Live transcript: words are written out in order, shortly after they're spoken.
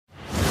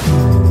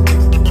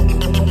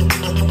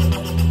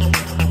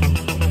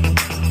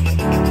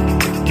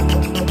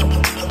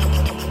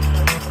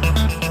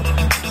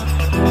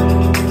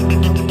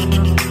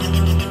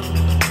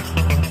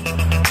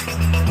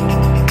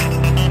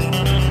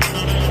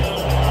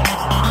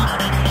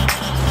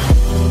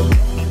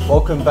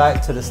Welcome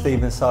back to the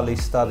Stephen Sully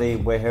Study.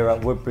 We're here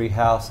at Woodbury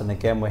House, and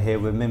again we're here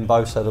with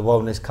Symondson, the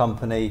wellness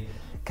company,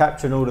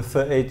 capturing all the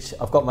footage.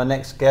 I've got my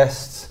next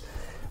guest,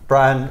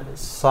 Bran,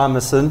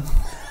 Symondson.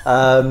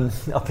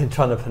 I've been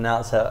trying to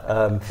pronounce it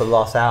for the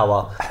last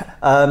hour.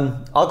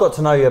 I got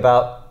to know you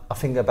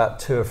about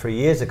 2 or 3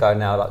 years ago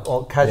now,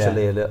 like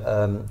casually.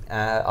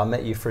 Yeah. I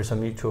met you through some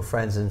mutual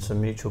friends and some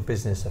mutual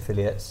business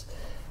affiliates.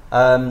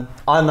 I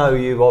know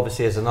you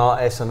obviously as an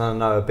artist, and I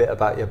know a bit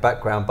about your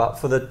background, but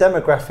for the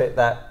demographic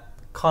that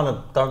kind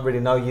of don't really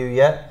know you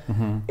yet,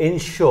 in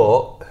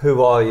short,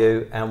 who are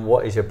you and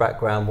what is your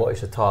background, what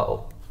is your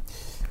title?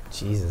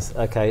 Jesus,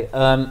 okay. Who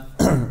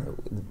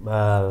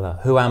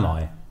am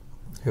I?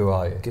 Who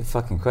are you? Good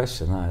fucking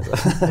question, that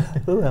is.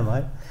 Who am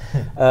I?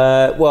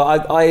 Well,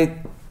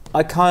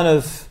 I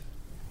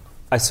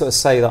sort of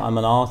say that I'm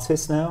an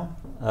artist now.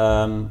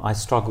 I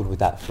struggled with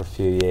that for a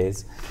few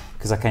years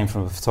because I came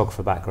from a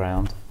photographer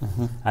background,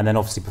 and then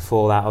obviously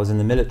before that I was in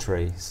the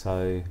military.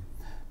 So,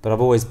 but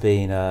I've always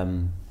been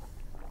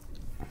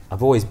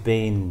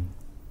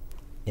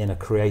in a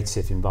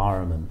creative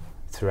environment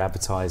through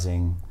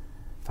advertising,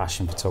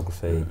 fashion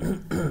photography,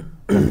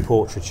 and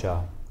portraiture,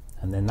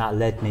 and then that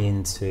led me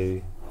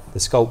into the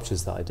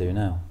sculptures that I do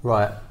now.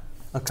 Right.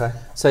 Okay.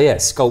 So yeah,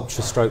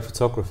 sculpture stroke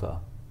photographer,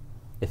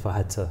 if I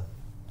had to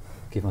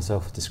give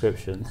myself a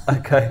description.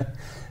 Okay.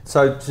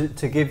 So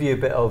to give you a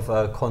bit of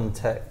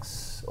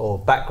context or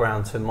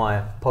background to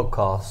my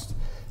podcast,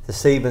 the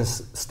Stephen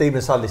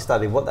Sully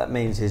Study, what that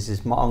means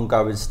is my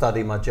ongoing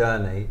study, my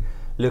journey,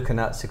 looking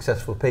at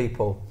successful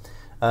people.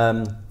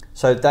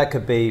 So that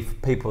could be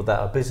people that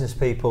are business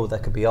people,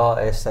 that could be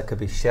artists, that could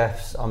be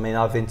chefs. I mean,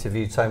 I've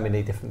interviewed so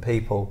many different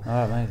people.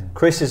 Oh, amazing.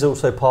 Chris is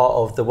also part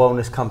of the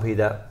wellness company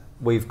that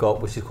we've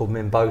got, which is called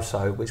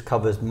Symondson, which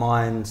covers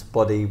mind,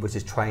 body, which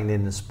is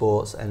training and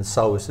sports, and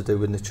soul is to do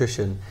with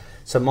nutrition.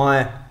 So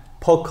my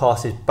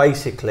podcast is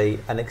basically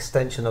an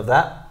extension of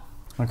that.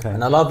 Okay.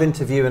 And I love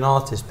interviewing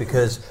artists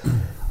because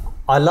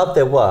I love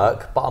their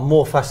work, but I'm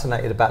more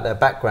fascinated about their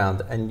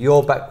background. And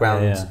your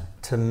background,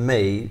 to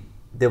me,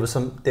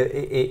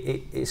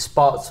 it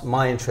sparked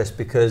my interest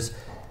because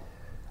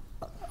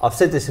I've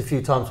said this a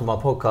few times on my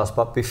podcast,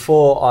 but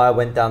before I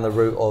went down the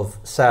route of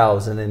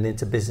sales and then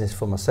into business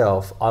for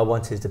myself, I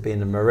wanted to be in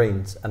the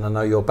Marines, and I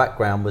know your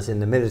background was in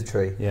the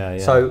military. Yeah.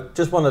 So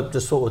just want to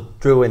just sort of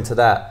drill into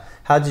that.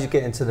 How did you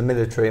get into the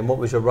military, and what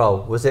was your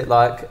role? Was it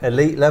like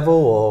elite level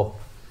or?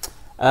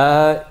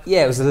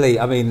 Yeah, it was elite.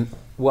 I mean,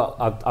 well,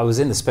 I was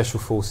in the Special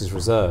Forces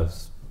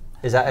Reserves.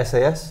 Is that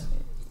SAS?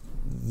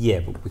 Yeah,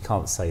 but we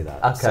can't say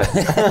that. Okay.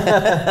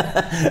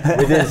 So.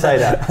 We didn't say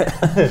that.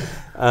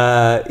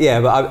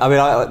 Yeah,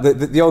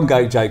 but the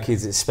ongoing joke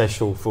is it's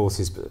Special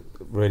Forces, but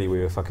really we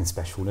were fucking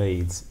special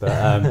needs.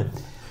 But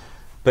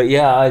but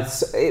yeah,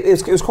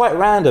 it was quite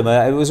random.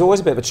 It was always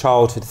a bit of a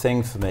childhood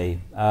thing for me,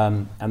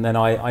 and then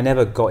I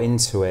never got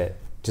into it.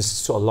 Just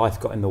sort of life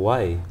got in the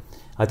way.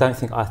 I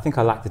think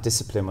I lacked the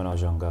discipline when I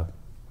was younger,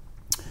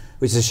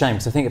 which is a shame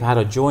because I think if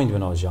I joined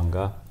when I was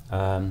younger,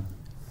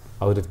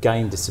 I would have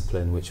gained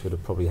discipline, which would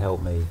have probably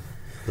helped me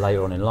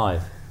later on in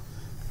life.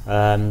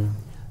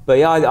 But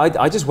yeah,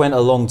 I just went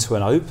along to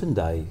an open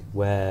day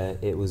where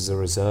it was a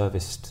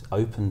reservist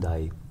open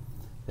day.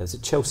 It was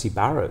at Chelsea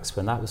Barracks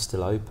when that was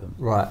still open.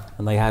 Right.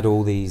 And they had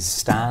all these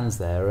stands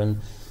there,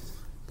 and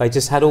they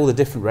just had all the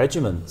different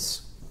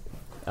regiments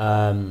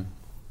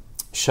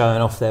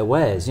showing off their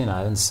wares,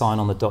 and sign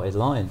on the dotted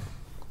line.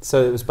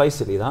 So it was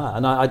basically that.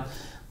 And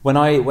when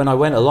I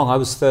went along, I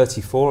was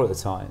 34 at the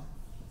time.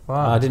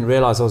 Wow. I didn't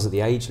realise I was at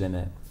the age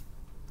limit.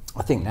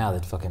 I think now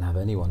they'd fucking have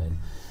anyone in.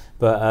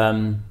 But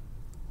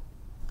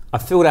I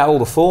filled out all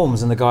the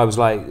forms, and the guy was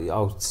like,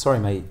 "Oh, sorry,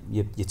 mate,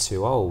 you're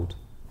too old."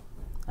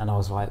 And I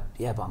was like,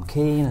 "Yeah, but I'm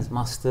keen as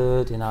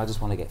mustard. I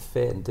just want to get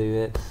fit and do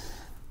it."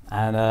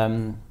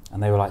 And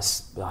they were like,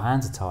 "Our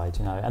hands are tied,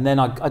 And then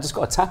I just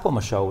got a tap on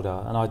my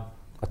shoulder, and I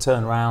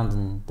turned around,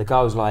 and the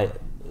guy was like,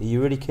 "Are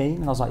you really keen?"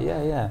 And I was like,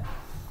 "Yeah."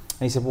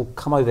 And he said, "Well,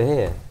 come over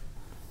here."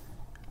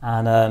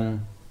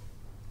 And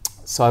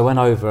so I went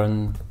over,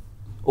 and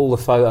all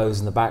the photos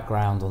in the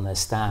background on their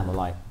stand were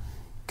like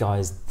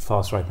guys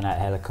fast roping out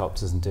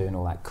helicopters and doing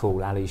all that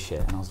cool alley shit.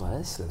 And I was like,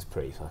 this looks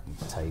pretty fucking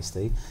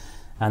tasty.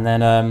 And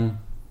then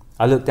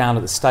I looked down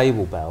at the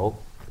stable belt,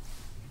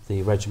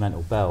 the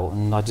regimental belt,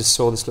 and I just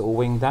saw this little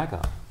wing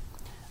dagger.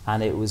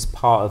 And it was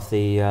part of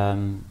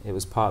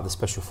the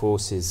Special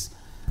Forces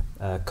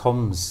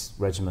comms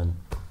regiment.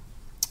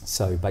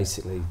 So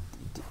basically,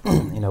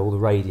 all the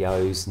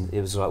radios, and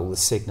it was like all the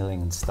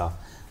signalling and stuff,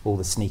 all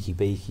the sneaky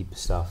beaky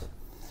stuff,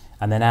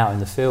 and then out in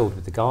the field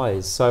with the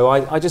guys. So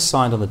I just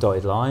signed on the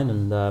dotted line,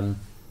 and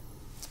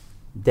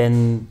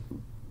then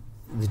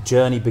the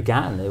journey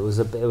began. It was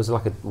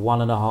like a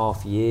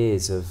 1.5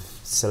 years of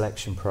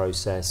selection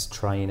process,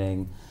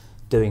 training,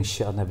 doing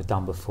shit I'd never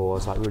done before. I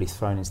was like really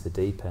thrown into the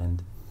deep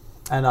end.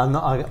 And I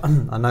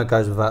know it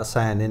goes without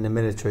saying, in the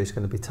military it's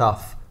going to be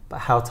tough, but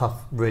how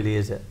tough really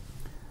is it?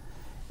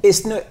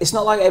 It's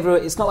not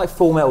like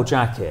Full Metal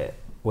Jacket,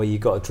 where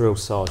you've got a drill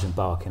sergeant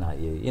barking at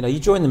you. You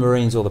join the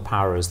Marines or the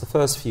Paras, the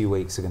first few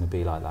weeks are going to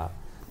be like that.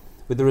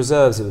 With the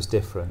reserves, it was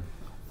different.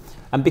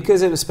 And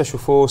because it was special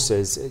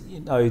forces,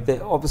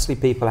 obviously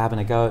people are having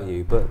a go at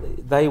you,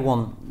 but they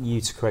want you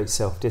to create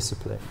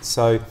self-discipline.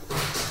 So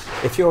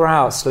if you're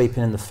out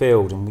sleeping in the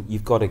field and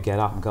you've got to get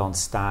up and go on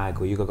stag,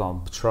 or you've got to go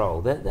on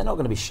patrol, they're not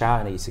going to be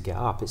shouting at you to get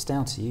up. It's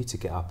down to you to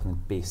get up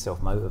and be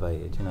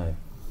self-motivated,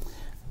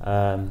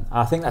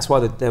 I think that's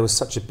why there was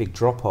such a big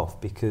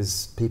drop-off,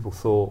 because people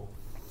thought,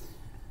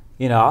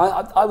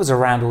 I was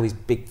around all these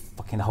big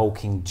fucking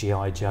hulking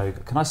G.I. Joe.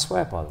 Can I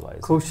swear, by the way?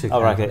 Of course you can.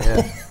 Oh, right,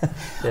 okay.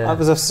 Yeah. I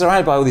was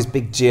surrounded by all these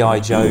big G.I.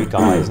 Joe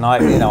guys, and I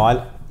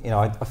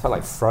felt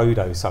like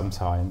Frodo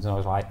sometimes, and I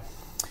was like,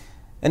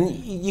 and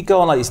you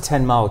go on like these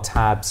 10-mile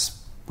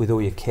tabs with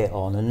all your kit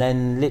on, and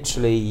then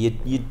literally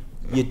you'd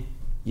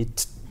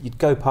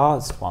go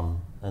past one,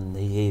 and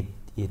you'd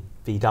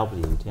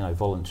VW'd,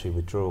 voluntary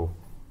withdrawal,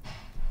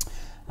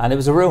 and it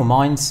was a real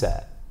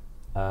mindset.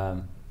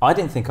 I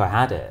didn't think I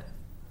had it,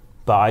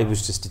 but I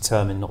was just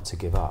determined not to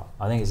give up.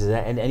 I think it's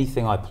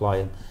anything I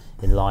apply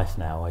in life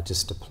now, I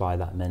just apply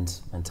that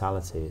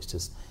mentality. It's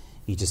just,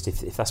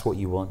 if that's what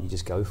you want, you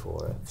just go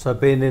for it. So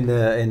being in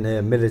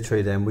the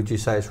military then, would you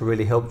say it's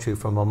really helped you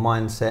from a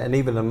mindset and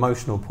even an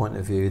emotional point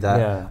of view,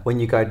 that when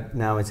you go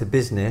now into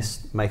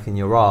business, making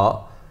your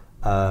art,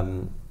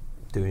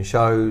 doing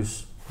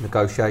shows,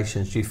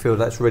 negotiations, do you feel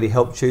that's really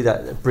helped you,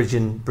 that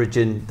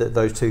bridging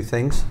those two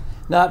things?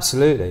 No,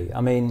 absolutely.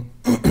 I mean,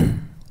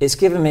 it's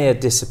given me a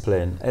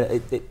discipline.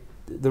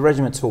 The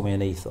regiment taught me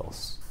an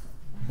ethos,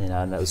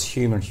 and that was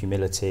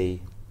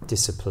humility,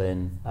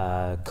 discipline,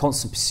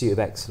 constant pursuit of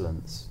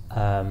excellence.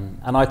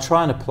 And I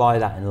try and apply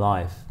that in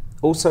life.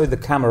 Also, the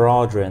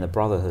camaraderie and the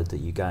brotherhood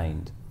that you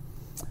gained.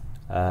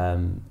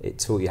 It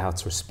taught you how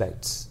to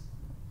respect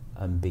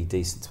and be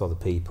decent to other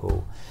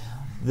people.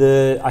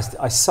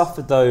 I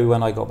suffered though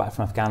when I got back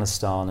from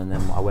Afghanistan, and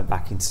then I went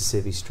back into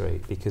Civvy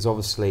Street, because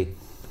obviously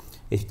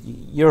if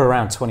you're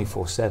around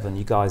 24/7,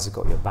 you guys have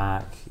got your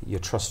back, you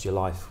trust your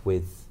life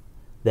with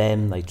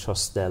them, they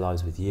trust their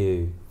lives with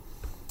you,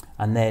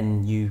 and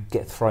then you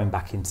get thrown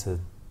back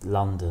into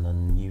London,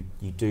 and you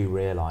do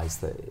realise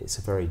that it's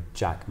a very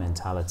Jack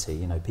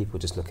mentality, people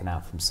just looking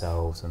out for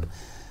themselves, and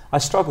I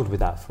struggled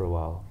with that for a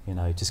while,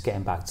 just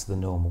getting back to the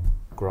normal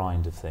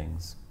grind of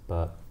things.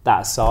 But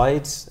that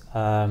aside,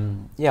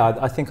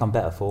 I think I'm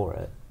better for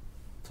it,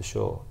 for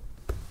sure.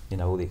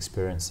 All the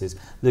experiences,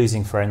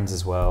 losing friends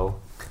as well.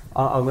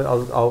 I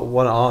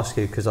want to ask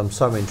you, because I'm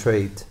so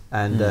intrigued,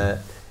 and I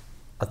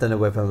don't know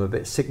whether I'm a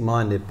bit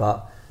sick-minded,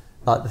 but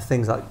like the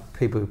things like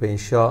people being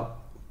shot,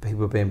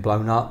 people being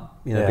blown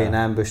up, being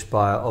ambushed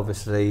by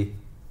obviously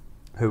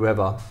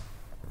whoever.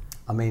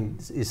 I mean,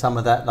 is some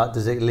of that, like,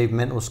 does it leave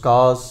mental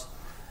scars,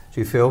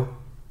 do you feel?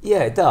 Yeah,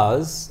 it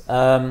does.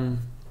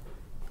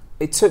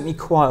 It took me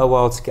quite a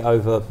while to get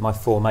over my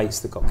 4 mates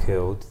that got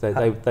killed. They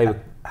were.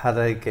 How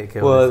did they get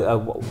killed?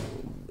 Well,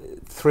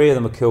 3 of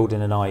them were killed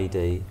in an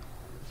IED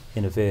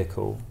in a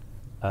vehicle,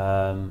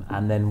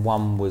 and then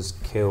 1 was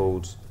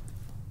killed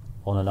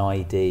on an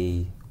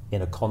IED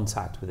in a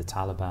contact with the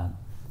Taliban.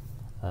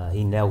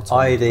 He knelt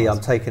on IED,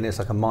 I'm taking it's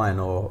like a mine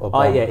or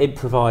bomb.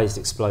 Improvised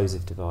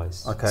explosive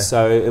device. Okay.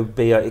 So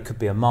it could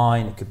be a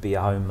mine, it could be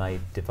a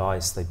homemade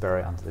device. They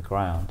bury it under the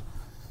ground.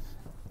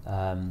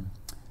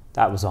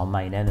 That was our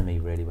main enemy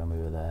really when we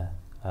were there.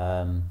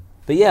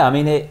 But yeah, I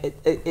mean,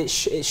 it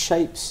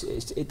shapes.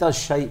 It does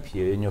shape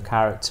you and your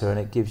character, and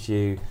it gives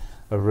you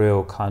a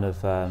real kind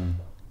of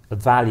a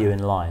value in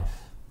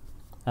life.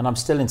 And I'm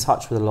still in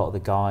touch with a lot of the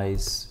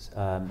guys,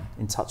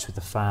 in touch with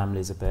the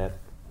families a bit.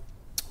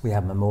 We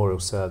have memorial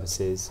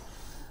services,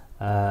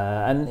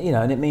 and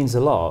it means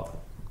a lot.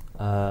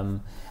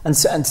 And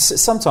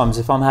sometimes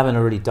if I'm having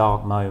a really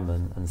dark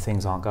moment and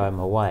things aren't going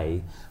my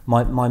way,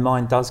 my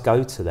mind does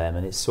go to them,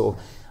 and it's sort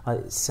of.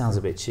 It sounds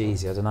a bit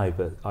cheesy, I don't know,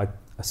 but I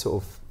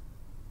sort of,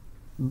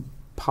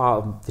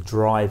 part of the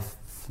drive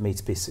for me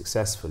to be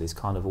successful is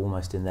kind of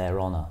almost in their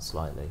honour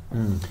slightly,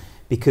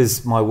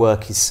 because my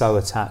work is so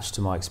attached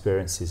to my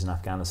experiences in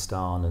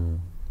Afghanistan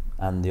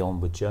and the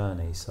onward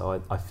journey.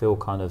 So I feel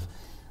kind of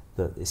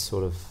that it's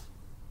sort of,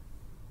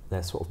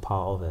 they're sort of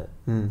part of it,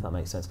 if that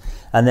makes sense.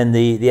 And then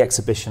the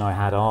exhibition I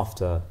had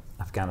after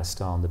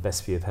Afghanistan, The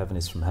Best View of Heaven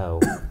is from Hell,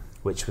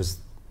 which was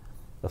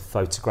a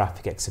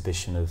photographic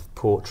exhibition of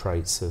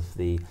portraits of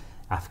the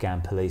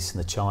Afghan police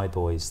and the Chai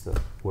boys that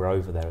were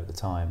over there at the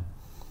time.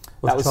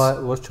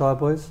 What's Chai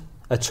boys?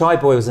 A Chai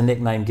boy was a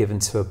nickname given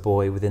to a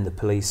boy within the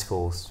police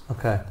force.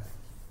 Okay.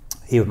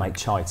 He would make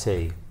chai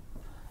tea,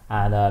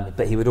 and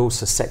but he would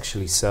also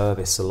sexually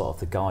service a lot of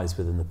the guys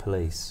within the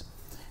police.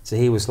 So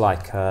he was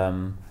like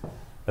a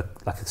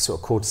sort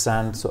of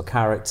courtesan sort of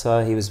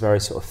character. He was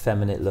very sort of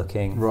feminine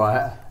looking.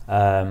 Right.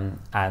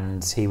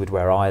 And he would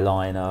wear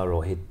eyeliner,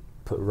 or he'd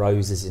put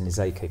roses in his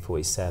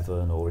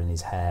AK-47 or in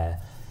his hair,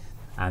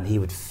 and he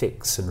would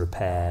fix and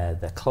repair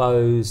their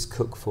clothes,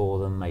 cook for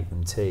them, make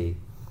them tea.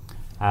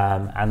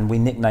 And we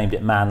nicknamed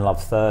it Man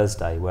Love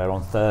Thursday, where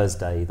on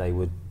Thursday they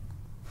would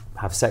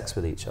have sex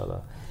with each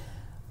other.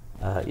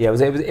 It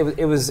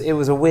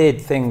was a weird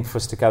thing for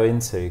us to go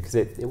into, because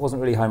it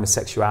wasn't really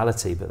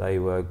homosexuality, but they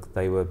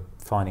were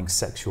finding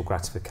sexual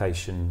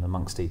gratification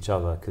amongst each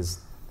other because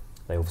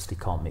they obviously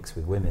can't mix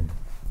with women.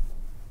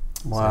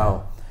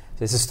 Wow.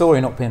 So it's a story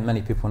not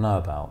many people know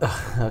about.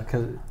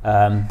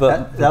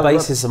 But the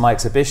basis of my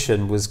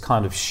exhibition was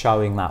kind of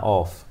showing that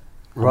off,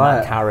 right,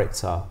 that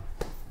character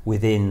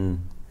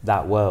within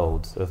that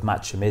world of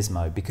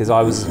machomismo, because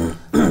I was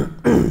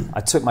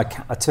I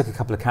took a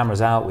couple of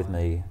cameras out with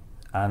me,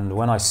 and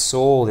when I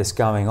saw this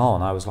going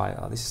on, I was like,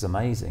 oh, this is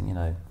amazing, you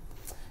know.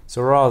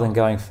 So rather than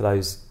going for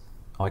those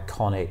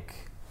iconic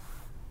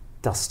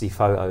dusty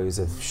photos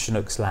of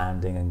Chinooks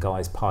landing and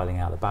guys piling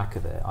out the back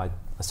of it, I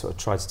sort of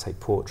tried to take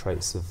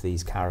portraits of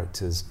these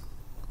characters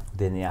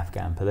within the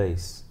Afghan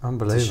police.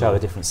 Unbelievable. To show a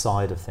different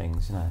side of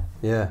things, you know.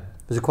 Yeah.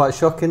 Was it quite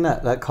shocking,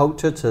 that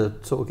culture, to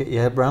sort of get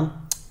your head around?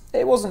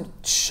 It wasn't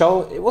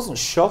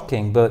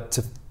shocking, but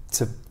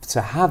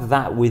to have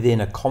that within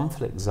a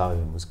conflict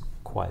zone was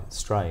quite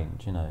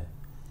strange, you know.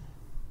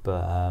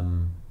 But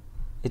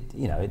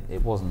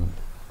it wasn't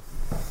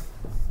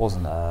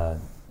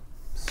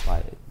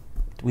like,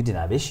 we didn't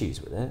have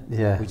issues with it.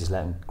 Yeah. We just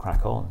let them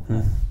crack on.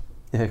 Mm.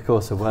 Yeah, of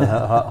course, it weren't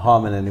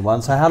harming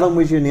anyone. So how long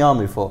was you in the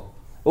army for?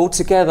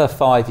 Altogether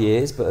 5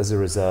 years, but as a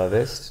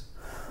reservist.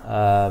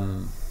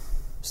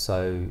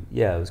 So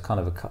yeah, it was kind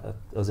of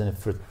I was in it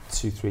for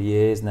 2-3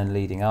 years, and then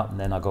leading up, and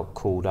then I got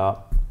called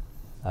up,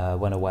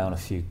 went away on a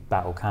few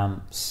battle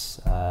camps,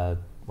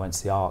 went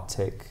to the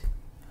Arctic,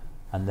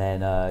 and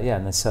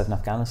then served in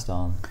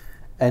Afghanistan.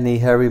 Any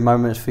hairy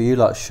moments for you,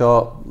 like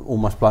shot,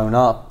 almost blown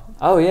up?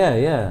 Oh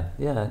yeah,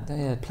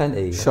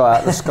 plenty. Shot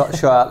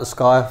out the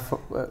sky,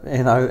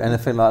 you know,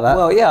 anything like that?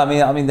 Well, yeah,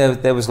 I mean,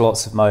 there was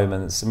lots of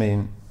moments. I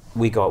mean,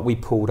 we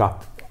pulled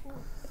up,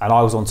 and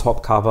I was on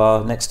top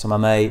cover next to my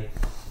mate.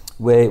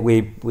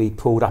 We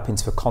pulled up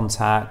into a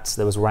contact.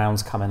 There was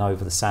rounds coming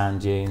over the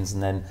sand dunes,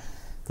 and then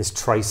this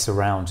tracer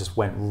round just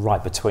went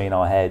right between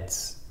our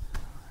heads.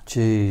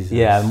 Jesus.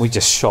 Yeah, and we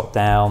just shot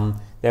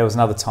down. There was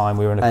another time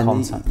we were in a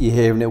contact. You're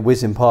hearing it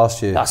whizzing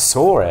past you. I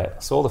saw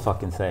the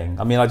fucking thing.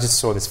 I mean, I just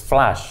saw this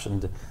flash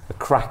and a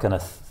crack and a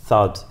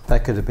thud.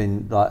 That could have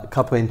been like a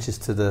couple of inches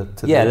to the...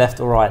 left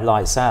or right,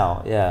 lights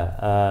out,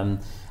 yeah.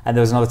 And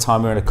there was another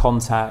time we were in a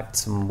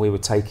contact and we were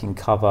taking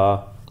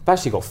cover. I've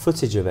actually got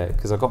footage of it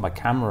because I got my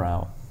camera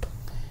out.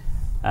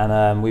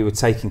 And we were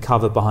taking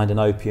cover behind an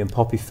opium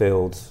poppy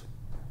field.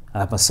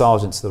 I had my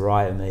sergeant to the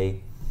right of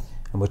me,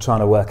 and we're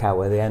trying to work out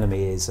where the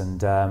enemy is.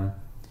 And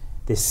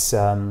this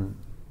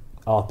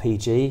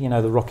RPG, you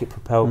know, the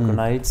rocket-propelled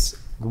grenades,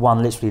 the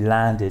one literally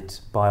landed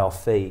by our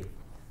feet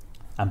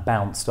and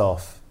bounced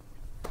off.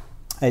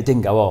 It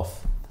didn't go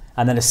off.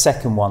 And then a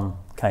second one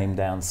came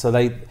down. So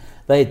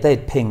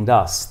they'd pinged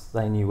us.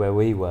 They knew where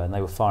we were, and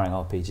they were firing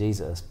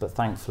RPGs at us. But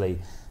thankfully,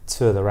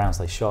 2 of the rounds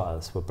they shot at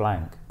us were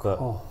blank. But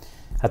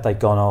had they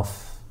gone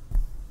off,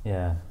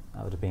 yeah,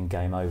 that would have been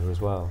game over as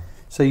well.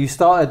 So you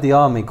started the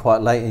army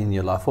quite late in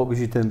your life. What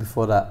was you doing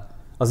before that?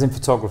 I was in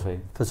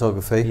photography.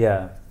 Photography?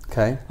 Yeah.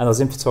 Okay. And I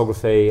was in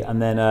photography,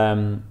 and then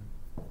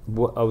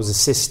I was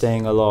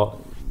assisting a lot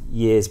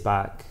years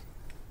back.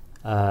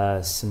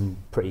 Some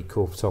pretty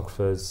cool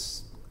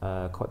photographers,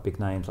 quite big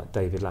names like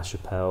David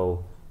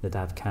LaChapelle,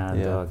 Nadav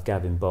Kanda,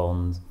 Gavin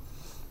Bond.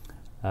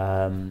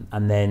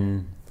 And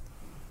then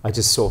I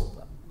just sort of,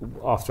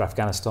 after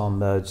Afghanistan,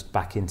 merged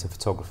back into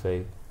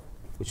photography,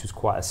 which was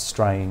quite a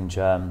strange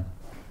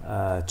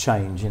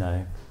change, you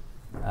know.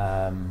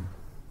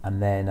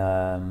 And then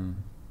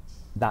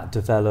that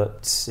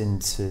developed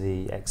into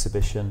the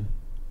exhibition.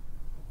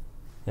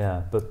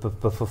 Yeah, but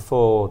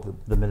before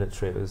the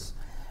military, it was...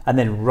 And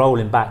then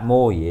rolling back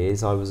more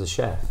years, I was a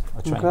chef.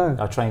 I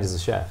trained as a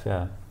chef,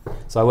 yeah.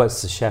 So I worked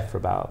as a chef for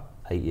about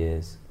 8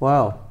 years.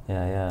 Wow.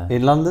 Yeah.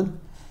 In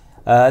London?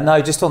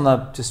 No, just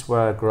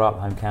where I grew up,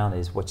 home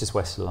counties, just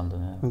west of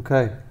London. Yeah.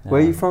 Okay. Yeah. Where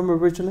are you from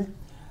originally?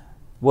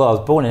 Well, I was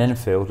born in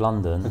Enfield,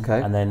 London.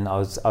 Okay. And then I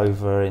was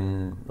over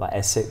in like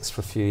Essex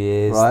for a few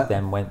years. Right.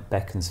 Then went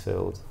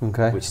Beaconsfield,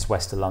 which is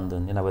west of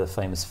London. You know where the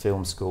famous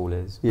film school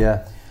is.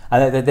 Yeah.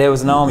 And there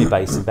was an army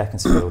base in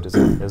Beaconsfield.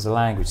 There was a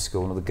language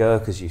school, and the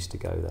Gurkhas used to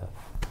go there.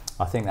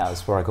 I think that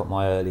was where I got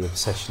my early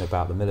obsession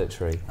about the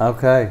military.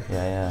 Okay.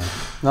 Yeah.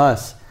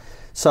 Nice.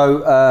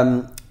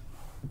 So,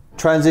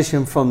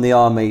 transition from the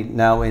army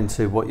now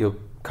into what you're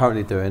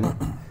currently doing.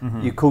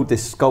 Mm-hmm. You called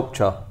this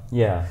Sculptor.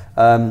 Yeah.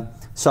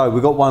 So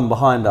we've got one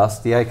behind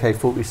us, the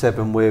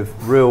AK-47 with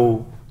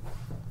real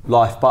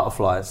life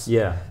butterflies.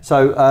 Yeah.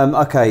 So,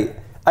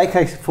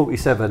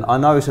 AK-47, I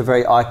know it's a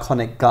very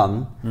iconic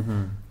gun,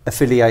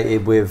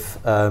 affiliated with,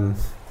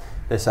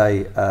 let's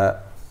say,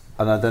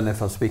 and I don't know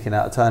if I'm speaking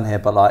out of turn here,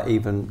 but like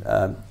even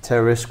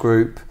terrorist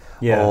group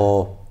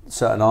or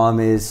certain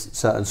armies,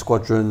 certain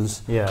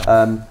squadrons.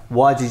 Yeah.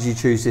 Why did you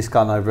choose this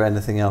gun over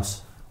anything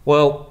else?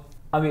 Well,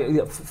 I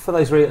mean, for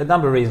those a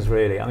number of reasons,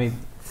 really. I mean,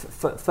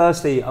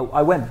 firstly,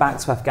 I went back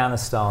to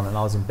Afghanistan and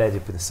I was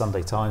embedded with the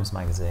Sunday Times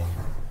magazine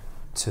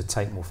to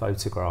take more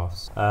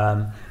photographs.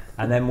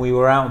 And then we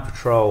were out on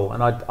patrol,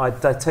 and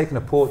I'd taken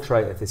a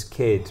portrait of this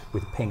kid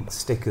with pink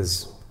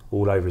stickers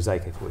all over his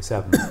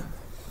AK-47.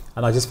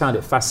 And I just found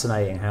it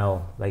fascinating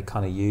how they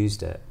kind of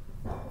used it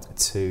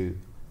to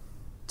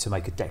to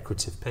make a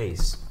decorative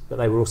piece, but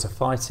they were also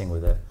fighting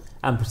with it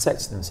and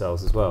protecting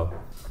themselves as well.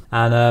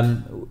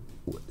 And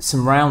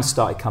some rounds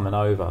started coming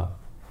over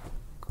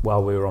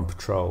while we were on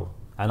patrol,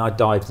 and I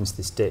dived into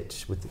this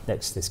ditch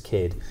next to this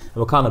kid, and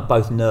we're kind of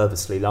both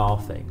nervously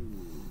laughing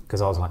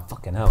because I was like,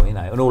 fucking hell, you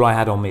know, and all I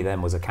had on me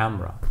then was a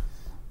camera.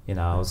 You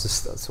know, I was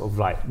just sort of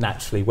like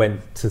naturally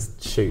went to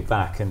shoot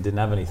back and didn't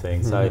have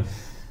anything. So,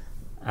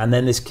 and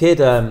then this kid,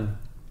 me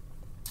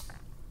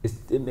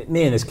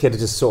and this kid are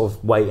just sort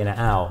of waiting it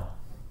out.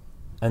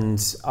 And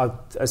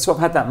I sort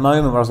of had that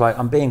moment where I was like,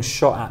 I'm being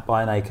shot at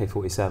by an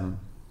AK-47.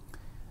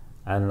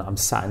 And I'm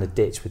sat in a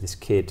ditch with this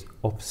kid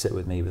opposite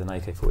with me with an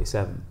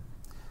AK-47.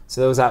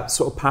 So there was that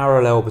sort of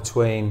parallel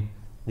between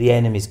the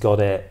enemy's got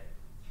it,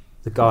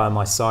 the guy on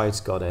my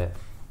side's got it.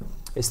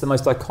 It's the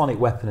most iconic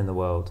weapon in the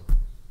world.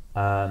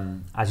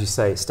 As you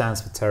say, it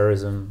stands for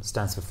terrorism,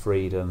 stands for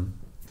freedom,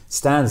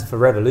 stands for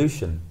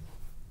revolution.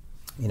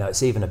 You know,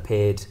 it's even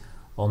appeared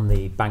on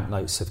the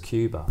banknotes of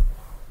Cuba.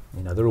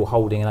 You know, they're all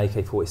holding an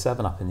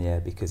AK-47 up in the air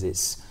because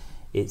it's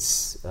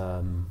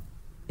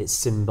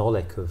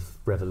symbolic of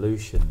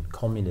revolution,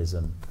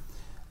 communism.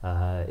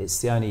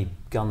 It's the only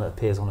gun that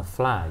appears on a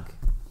flag.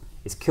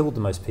 It's killed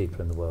the most people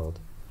in the world.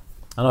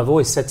 And I've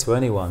always said to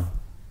anyone,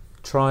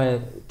 try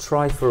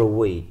for a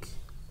week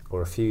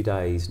or a few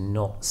days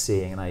not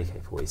seeing an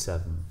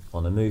AK-47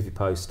 on a movie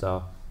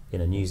poster, in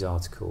a news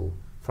article,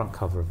 front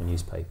cover of a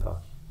newspaper,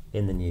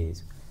 in the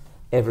news.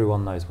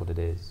 Everyone knows what it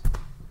is.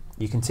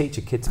 You can teach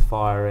a kid to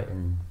fire it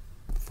in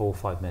 4 or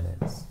 5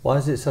 minutes. Why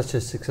is it such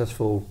a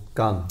successful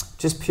gun?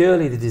 Just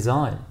purely the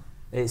design.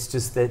 It's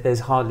just that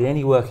there's hardly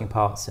any working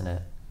parts in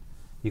it.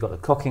 You've got the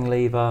cocking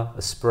lever,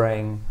 a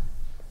spring,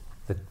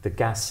 the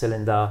gas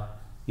cylinder.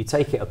 You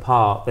take it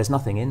apart, there's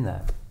nothing in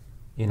there,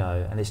 you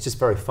know, and it's just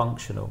very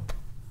functional.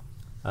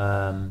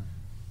 And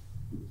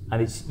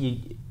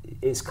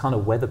it's kind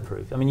of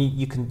weatherproof. I mean,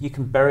 you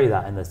can bury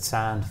that in the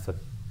sand for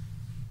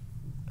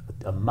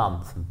a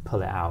month and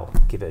pull it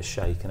out, give it a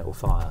shake, and it will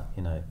fire.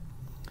 You know,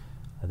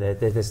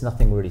 there's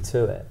nothing really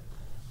to it.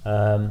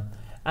 And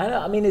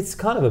I mean, it's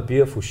kind of a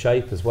beautiful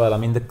shape as well. I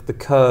mean, the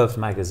curved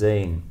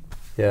magazine,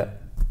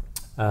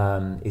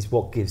 is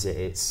what gives it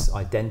its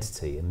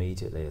identity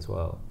immediately as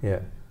well.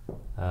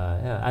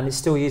 And it's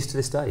still used to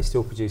this day,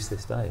 still produced to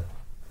this day.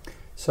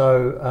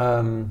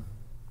 So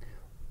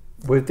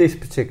with this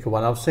particular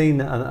one, I've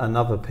seen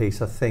another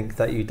piece, I think,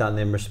 that you've done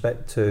in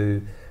respect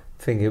to,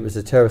 I think it was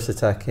a terrorist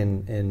attack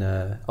in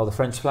the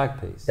French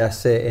flag piece.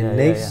 That's it, in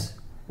Nice,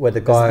 where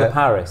the guy...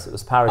 It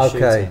was Paris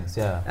shootings,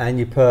 And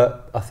you put,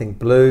 I think,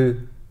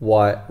 blue,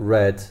 white,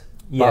 red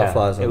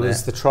butterflies on it. It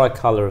was the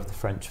tricolour of the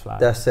French flag.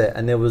 That's it,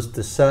 and there was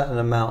the certain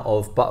amount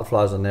of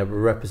butterflies on there that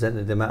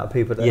represented the amount of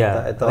people that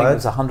had died. I think it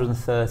was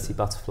 130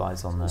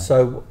 butterflies on there.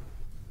 So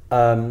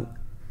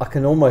I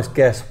can almost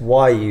guess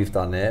why you've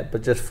done it,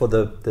 but just for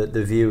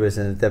the viewers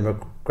and the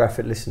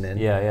demographic listening,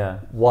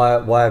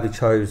 why have you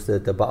chose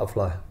the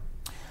butterfly?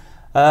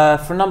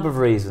 For a number of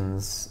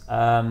reasons.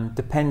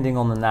 Depending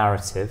on the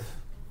narrative,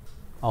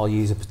 I'll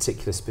use a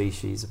particular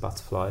species of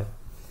butterfly.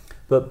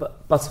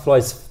 But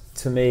butterflies,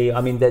 to me,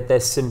 I mean, they're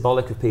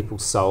symbolic of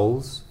people's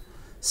souls.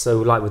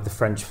 So like with the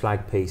French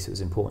flag piece, it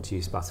was important to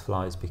use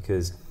butterflies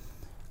because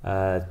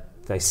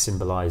they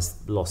symbolise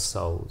lost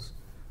souls.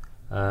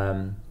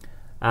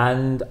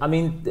 And I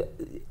mean,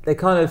 they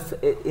kind of,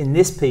 in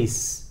this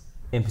piece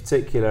in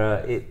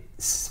particular,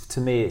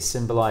 to me it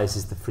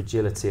symbolises the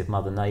fragility of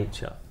Mother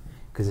Nature,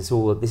 because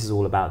this is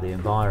all about the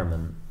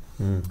environment.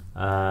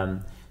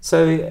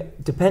 So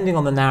depending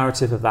on the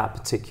narrative of that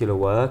particular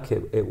work,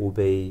 it will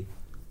be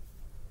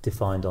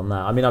defined on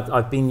that. I mean,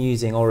 I've been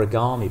using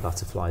origami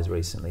butterflies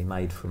recently,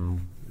 made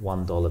from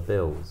 $1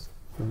 bills.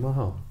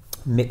 Wow.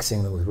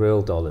 Mixing them with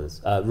real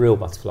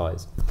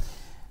butterflies.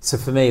 So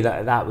for me,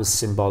 that was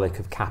symbolic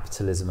of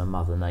capitalism and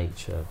Mother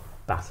Nature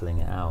battling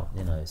it out,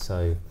 you know.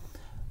 So,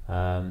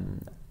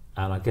 and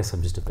I guess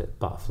I'm just a bit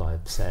butterfly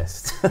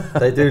obsessed.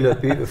 They do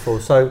look beautiful.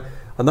 So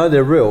I know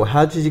they're real.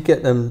 How did you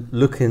get them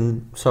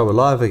looking so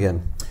alive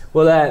again?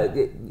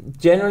 Well,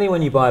 generally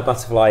when you buy a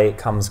butterfly, it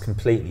comes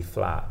completely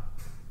flat.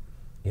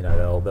 You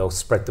know, they'll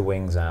spread the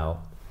wings out,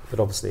 but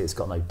obviously it's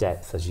got no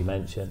depth, as you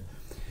mentioned.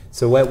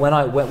 So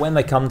when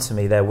they come to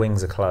me, their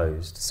wings are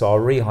closed. So I'll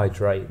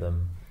rehydrate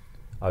them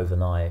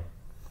overnight,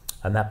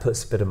 and that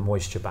puts a bit of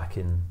moisture back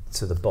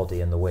into the body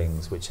and the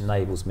wings, which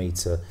enables me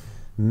to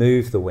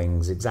move the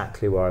wings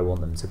exactly where I want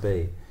them to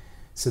be.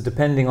 So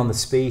depending on the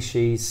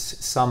species,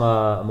 some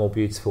are a more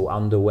beautiful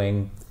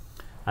underwing,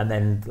 and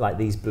then like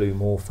these blue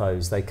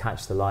morphos, they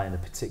catch the light in a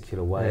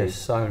particular way. They're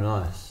so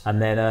nice.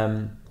 And then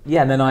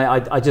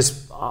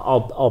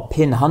I'll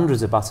pin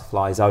hundreds of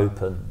butterflies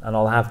open, and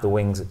I'll have the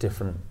wings at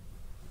different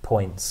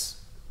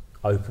points,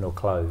 open or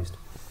closed,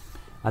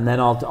 and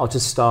then I'll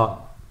just start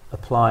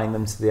applying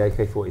them to the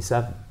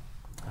AK-47,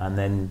 and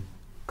then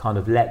kind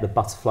of let the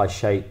butterfly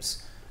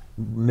shapes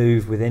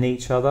move within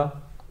each other,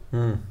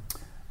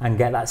 and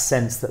get that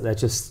sense that they're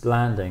just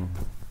landing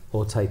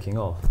or taking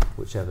off,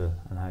 whichever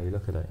and how you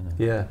look at it. You know.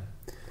 Yeah.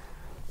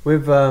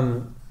 With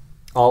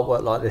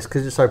artwork like this,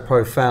 because it's so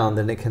profound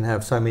and it can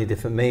have so many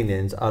different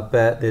meanings, I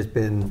bet there's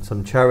been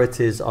some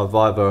charities I've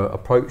either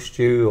approached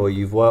you or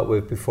you've worked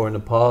with before in the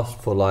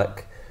past for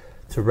like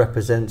to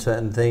represent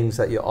certain things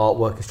that your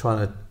artwork is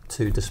trying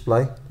to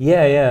display.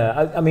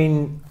 I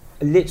mean,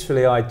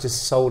 literally I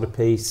just sold a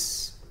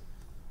piece.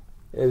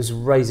 It was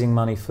raising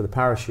money for the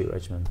parachute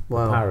regiment.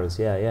 Wow. The paras,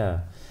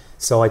 yeah.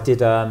 So I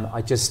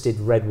just did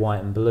red,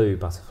 white and blue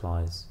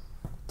butterflies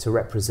to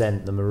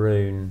represent the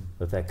maroon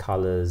of their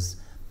colours,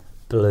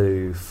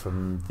 blue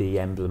from the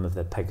emblem of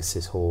their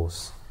Pegasus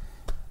horse,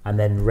 and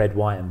then red,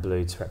 white and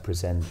blue to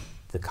represent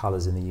the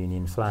colours in the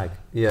Union flag.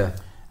 Yeah.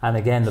 And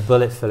again, the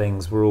bullet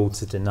fillings were all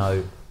to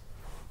denote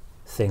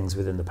things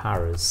within the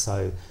paras.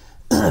 So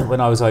when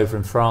I was over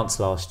in France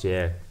last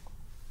year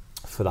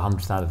for the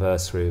 100th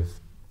anniversary of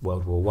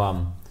World War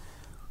One,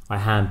 I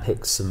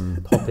handpicked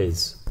some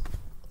poppies,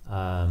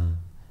 and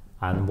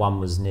one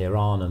was near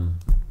Arnhem,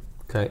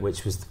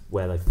 which was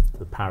where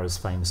the paras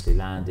famously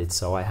landed.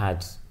 So I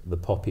had the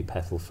poppy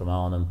petal from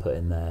Arnhem put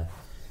in there.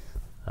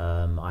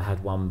 I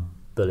had one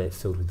bullet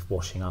filled with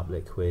washing up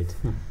liquid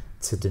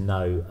to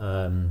denote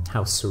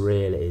how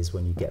surreal it is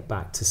when you get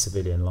back to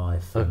civilian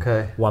life.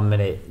 One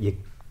minute you're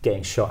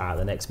getting shot at,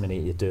 the next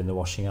minute you're doing the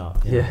washing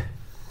up. Yeah.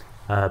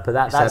 But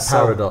that's that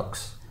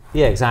paradox.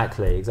 Yeah,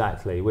 exactly.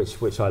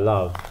 Which I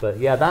love. But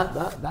yeah,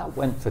 that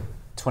went for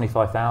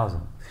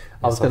 25,000.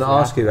 I was going to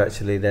ask you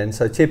actually then.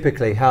 So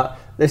typically,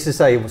 let's just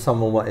say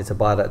someone wanted to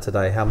buy that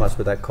today, how much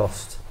would that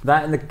cost?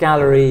 That in the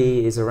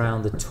gallery is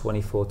around the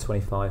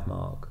 24-25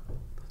 mark.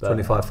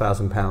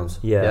 £25,000.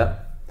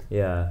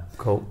 Yeah.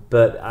 Cool.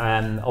 But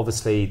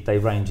obviously they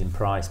range in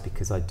price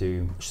because I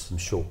do some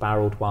short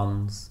barreled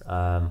ones.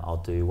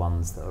 I'll do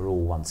ones that are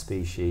all one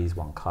species,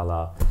 one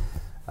colour.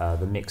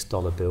 The mixed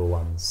dollar bill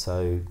ones.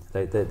 So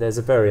there's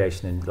a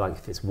variation in, like,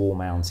 if it's wall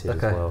mounted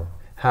as well.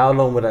 How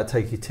long would that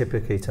take you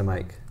typically to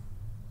make?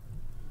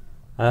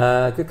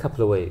 A good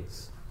couple of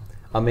weeks.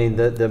 I mean,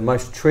 the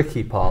most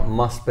tricky part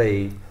must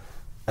be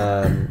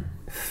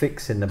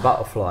fixing the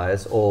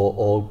butterflies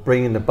or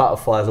bringing the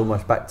butterflies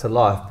almost back to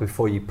life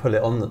before you pull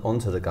it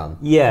onto the gun.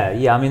 Yeah.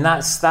 I mean,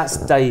 that's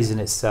days in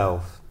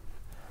itself.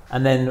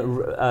 And then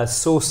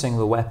sourcing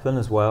the weapon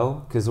as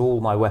well, because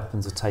all my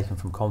weapons are taken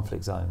from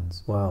conflict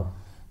zones. Wow.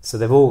 So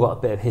they've all got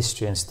a bit of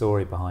history and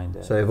story behind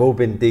it. So they've all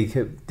been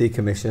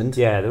decommissioned?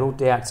 Yeah, they're all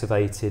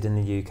deactivated in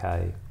the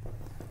UK.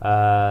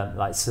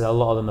 So a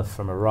lot of them are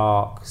from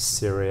Iraq,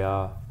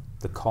 Syria,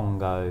 the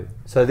Congo.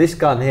 So this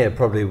gun here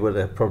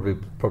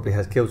probably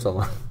has killed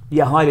someone.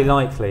 Yeah, highly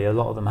likely. A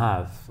lot of them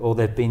have, or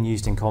they've been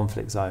used in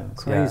conflict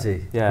zones.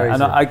 Crazy. Yeah.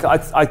 Crazy. And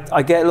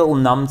I get a little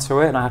numb to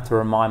it, and I have to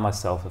remind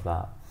myself of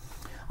that.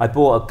 I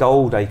bought a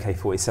gold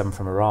AK-47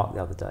 from Iraq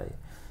the other day.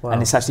 Wow.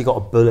 And it's actually got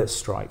a bullet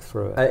strike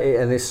through it.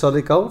 And it's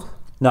solid gold?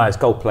 No, it's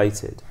gold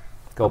plated.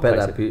 I bet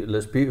that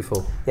looks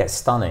beautiful. Yeah, it's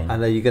stunning.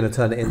 And are you going to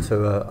turn it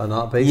into an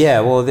art piece? Yeah,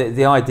 well,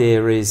 the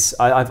idea is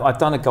I've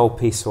done a gold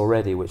piece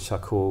already, which I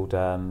called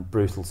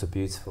Brutal to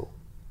Beautiful,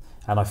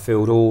 and I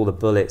filled all the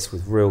bullets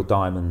with real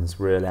diamonds,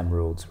 real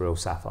emeralds, real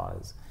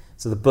sapphires.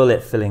 So the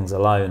bullet fillings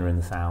alone are in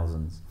the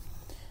thousands,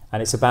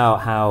 and it's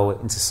about how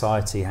in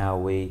society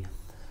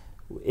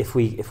if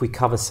we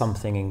cover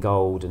something in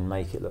gold and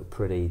make it look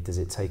pretty, does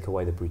it take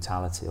away the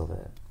brutality of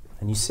it?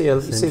 And you see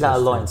that a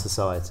lot in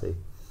society.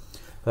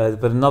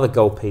 But another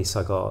gold piece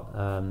I got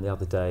the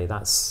other day,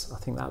 I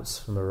think that was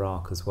from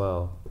Iraq as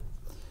well.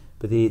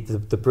 But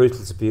the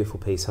Brutal to Beautiful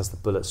piece has the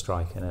bullet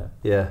strike in it.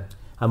 Yeah.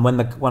 And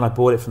when I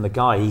bought it from the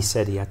guy, he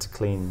said he had to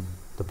clean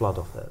the blood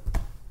off it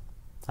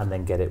and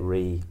then get it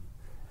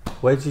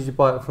Where did you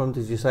buy it from?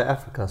 Did you say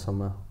Africa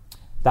somewhere?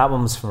 That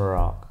one was from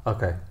Iraq.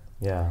 Okay.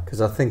 Yeah. Because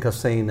I think I've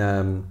seen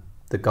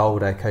the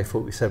gold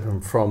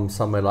AK-47 from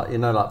somewhere like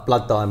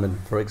Blood Diamond,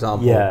 for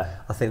example. Yeah.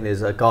 I think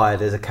there's a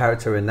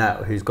character in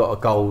that who's got a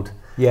gold.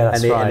 Yeah,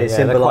 that's right. And it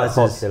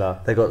symbolises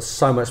they've got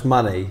so much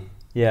money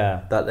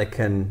that they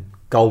can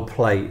gold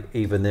plate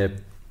even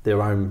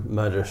their own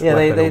murderous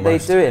weapon. Yeah, they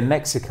do it in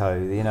Mexico.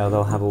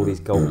 They'll have all these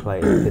gold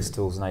plated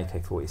pistols and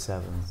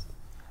AK-47s.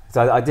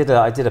 So I did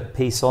a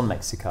piece on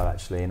Mexico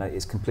actually, and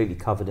it's completely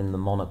covered in the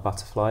monarch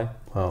butterfly.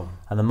 Wow.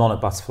 And the monarch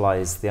butterfly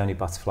is the only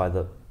butterfly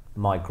that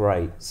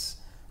migrates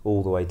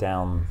all the way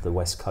down the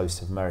west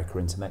coast of America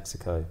into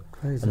Mexico.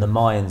 Crazy. And the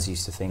Mayans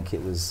used to think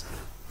it was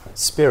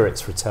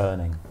spirits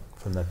returning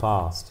from their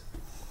past.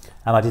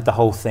 And I did the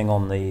whole thing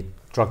on the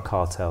drug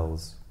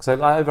cartels. So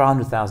over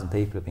 100,000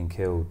 people have been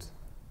killed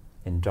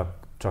in drug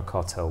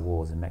cartel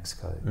wars in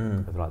Mexico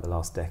over the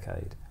last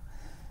decade.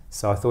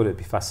 So I thought it would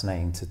be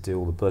fascinating to do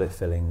all the bullet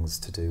fillings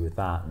to do with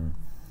that and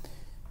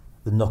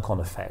the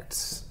knock-on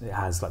effects it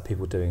has, like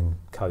people doing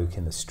coke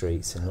in the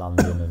streets in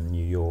London and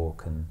New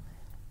York, and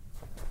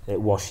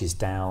it washes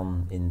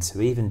down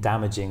into even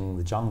damaging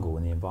the jungle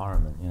and the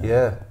environment.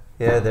 Yeah,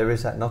 there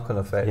is that knock-on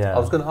effect. Yeah. I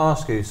was going to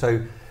ask you,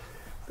 so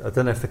I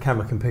don't know if the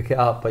camera can pick it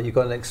up, but you've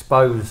got an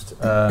exposed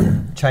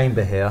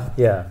chamber here,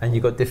 and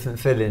you've got different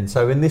fillings.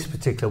 So in this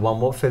particular one,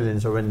 what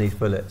fillings are in these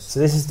bullets? So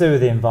this is to do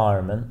with the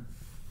environment.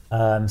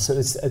 So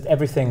it's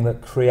everything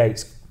that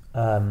creates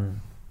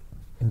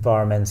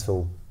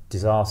environmental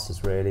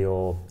disasters really,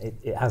 or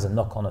it has a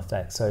knock-on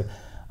effect. So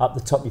up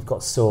the top you've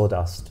got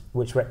sawdust,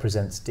 which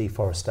represents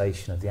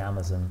deforestation of the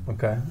Amazon.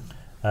 Okay.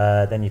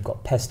 Then you've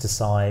got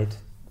pesticide.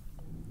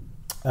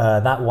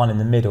 That one in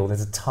the middle,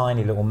 there's a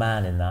tiny little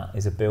man in that,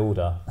 is a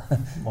builder.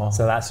 Wow.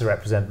 So that's to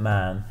represent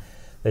man.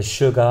 There's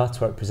sugar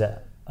to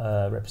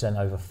represent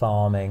over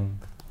farming,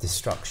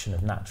 destruction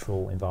of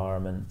natural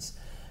environments.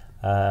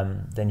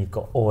 Then you've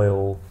got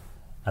oil,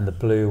 and the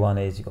blue one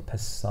is you've got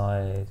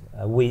pesticide,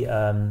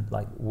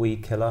 like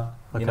weed killer.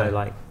 Okay. You know,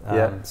 like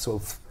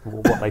sort of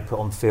what they put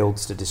on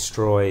fields to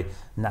destroy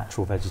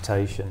natural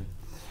vegetation.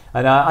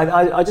 And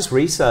I just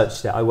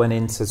researched it. I went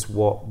into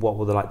what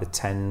were the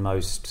 10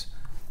 most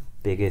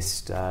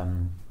biggest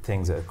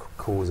things that are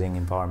causing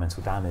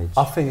environmental damage.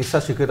 I think it's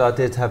such a good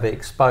idea to have it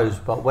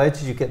exposed, but where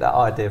did you get that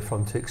idea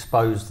from to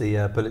expose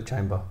the bullet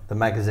chamber, the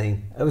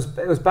magazine? It was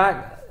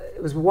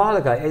a while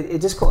ago. It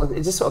just sort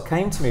of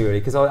came to me really,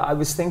 because I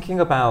was thinking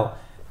about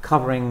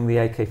covering the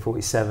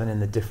AK-47 in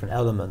the different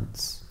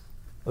elements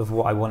of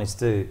what I wanted to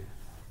do.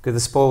 Because the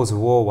spoils of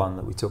war one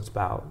that we talked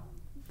about,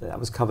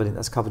 that's covered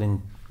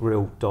in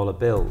real dollar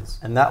bills.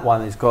 And that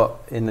one has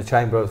got in the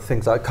chamber of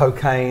things like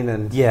cocaine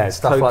and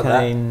stuff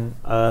cocaine,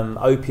 like that.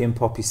 Opium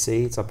poppy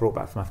seeds I brought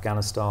back from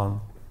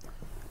Afghanistan,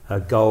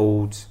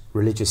 gold,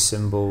 religious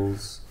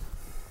symbols,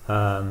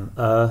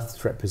 earth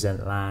to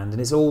represent land,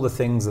 and it's all the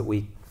things that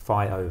we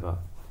fight over,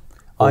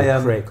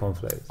 create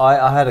conflict.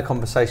 I had a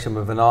conversation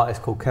with an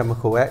artist called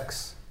Chemical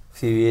X a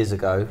few years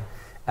ago,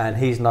 and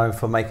he's known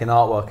for making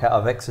artwork out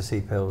of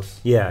ecstasy pills.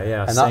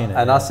 Yeah, I've seen it.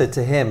 And I said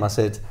to him,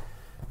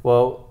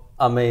 well,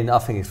 I mean, I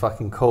think it's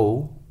fucking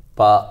cool,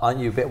 but aren't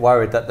you a bit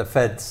worried that the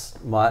feds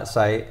might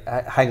say,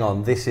 hang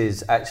on, this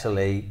is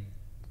actually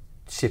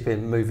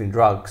moving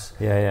drugs?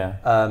 Yeah.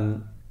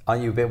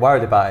 Aren't you a bit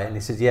worried about it? And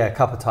he said, yeah, a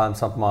couple of times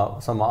some of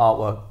my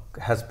artwork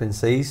has been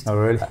seized. Oh,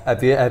 really?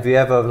 Have you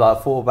ever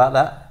thought about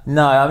that?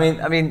 No, I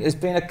mean, there's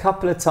been a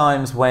couple of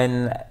times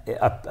when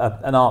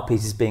an art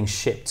piece is being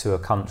shipped to a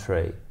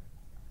country,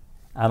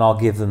 and I'll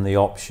give them the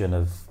option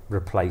of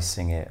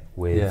replacing it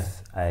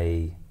with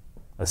a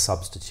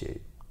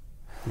substitute.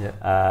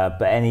 Yeah.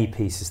 But any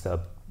pieces that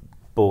are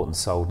bought and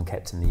sold and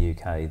kept in the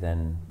UK,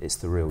 then it's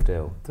the real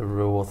deal. The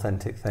real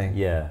authentic thing.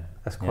 Yeah.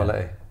 That's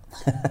quality.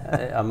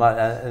 And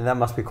that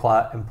must be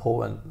quite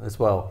important as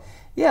well.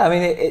 Yeah, I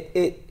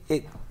mean,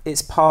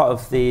 it's part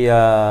of the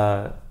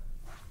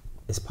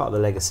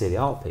legacy of the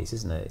art piece,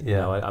 isn't it? You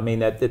know, I mean,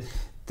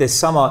 there's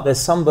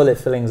some bullet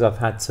fillings I've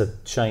had to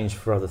change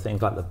for other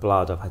things, like the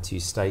blood. I've had to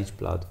use stage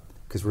blood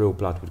because real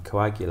blood would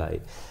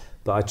coagulate.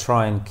 But I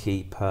try and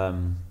keep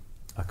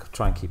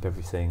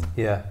everything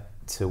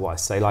to what I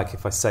say. Like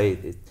if I say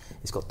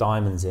it's got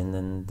diamonds in,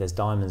 then there's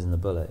diamonds in the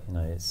bullet. You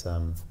know, it's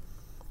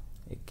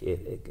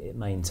it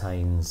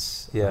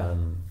maintains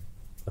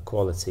a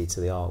quality to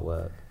the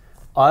artwork.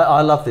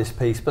 I love this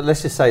piece, but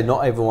let's just say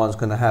not everyone's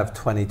going to have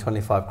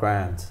 20-25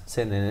 grand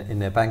sitting in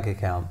their bank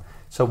account.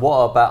 So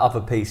what about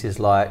other pieces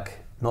like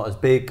not as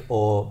big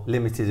or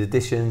limited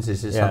editions?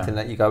 Is it something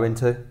that you go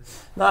into?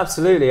 No,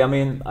 absolutely. I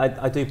mean,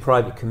 I do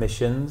private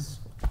commissions,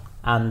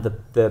 and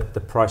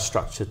the price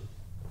structure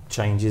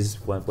changes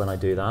when I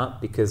do that,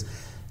 because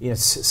you know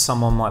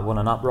someone might want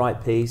an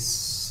upright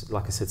piece.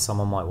 Like I said,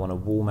 someone might want a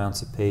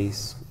wall-mounted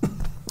piece.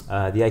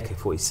 The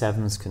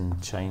AK-47s can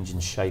change in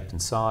shape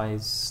and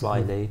size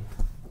slightly,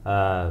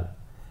 and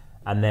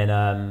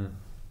then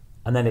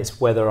it's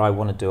whether I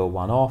want to do a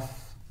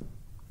one-off,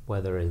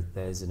 whether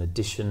there's an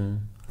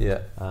addition.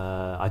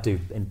 I do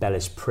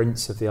embellished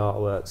prints of the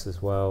artworks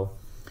as well.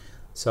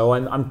 So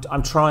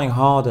I'm trying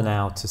harder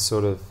now to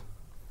sort of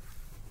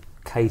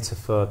cater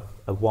for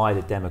a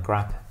wider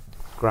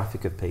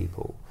demographic of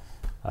people.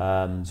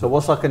 So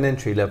what's like an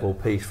entry-level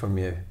piece from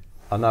you?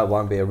 I know it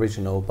won't be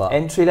original, but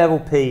entry-level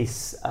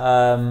piece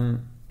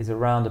is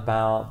around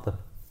about the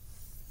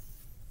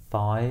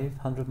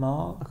 500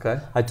 mark.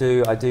 Okay. I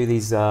do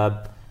these.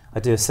 I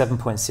do a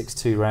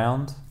 7.62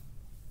 round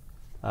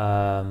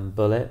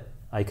bullet,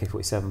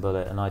 AK-47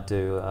 bullet, and I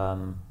do.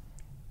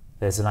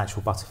 There's an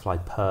actual butterfly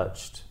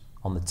perched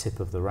on the tip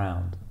of the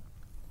round.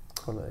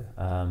 Quality.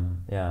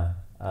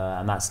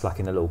 And that's like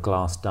in a little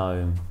glass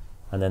dome,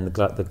 and then the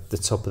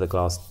top of the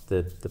glass,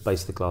 the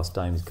base of the glass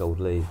dome is gold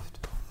leafed.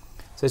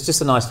 So it's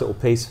just a nice little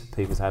piece for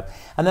people to have.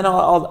 And then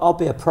I'll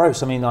be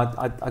approached. I mean,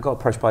 I got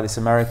approached by this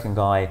American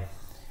guy.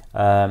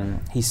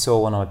 He saw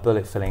one of my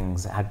bullet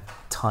fillings that had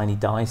tiny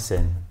dice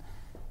in,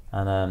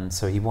 and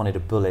so he wanted a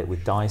bullet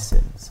with dice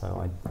in.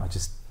 So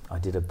I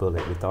did a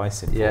bullet with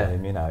dice in for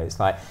him. You know,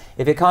 it's like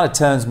if it kind of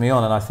turns me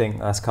on, and I think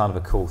that's kind of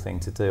a cool thing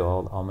to do,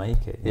 I'll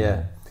make it. You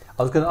know?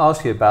 I was going to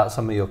ask you about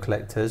some of your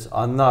collectors.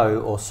 I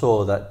know or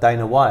saw that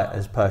Dana White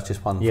has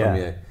purchased one from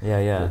you.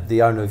 Yeah.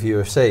 The owner of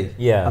UFC.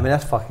 Yeah. I mean,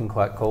 that's fucking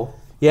quite cool.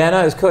 Yeah,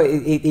 no, it was cool.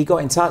 He got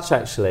in touch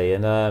actually,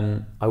 and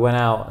I went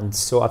out and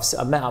saw.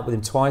 I've met up with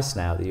him twice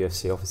now at the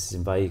UFC offices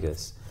in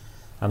Vegas,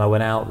 and I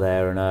went out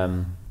there and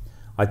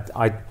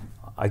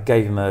I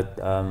gave him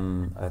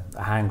a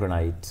hand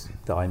grenade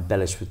that I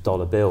embellished with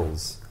dollar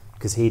bills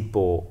because he'd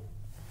bought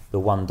the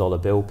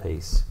 $1 bill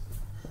piece,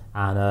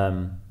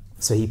 and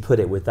So he put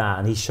it with that,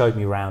 and he showed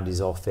me around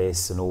his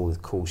office and all the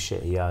cool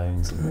shit he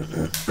owns.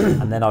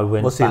 And then I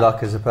went. What's he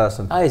like as a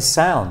person? Oh, he's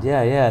sound,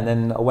 yeah. And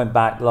then I went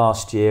back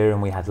last year, and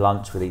we had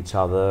lunch with each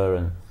other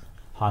and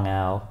hung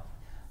out.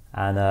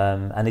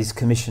 And he's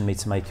commissioned me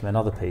to make him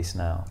another piece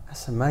now.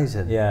 That's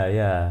amazing.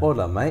 Yeah. Well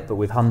done, mate. But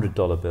with $100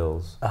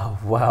 bills. Oh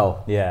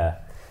wow. Yeah.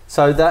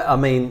 So that, I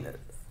mean,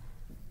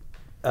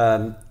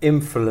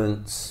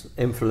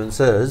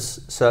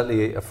 influencers,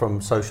 certainly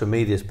from social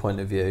media's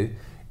point of view,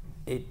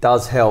 it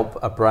does help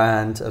a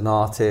brand, an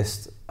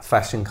artist, a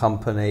fashion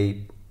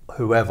company,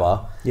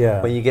 whoever.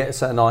 Yeah. When you get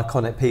certain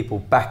iconic people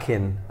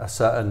backing a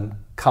certain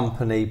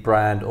company,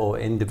 brand or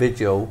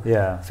individual,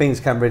 things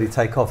can really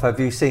take off. Have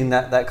you seen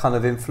that kind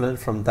of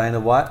influence from Dana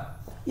White?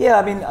 Yeah,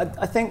 I mean,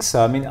 I think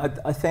so. I mean,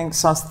 I think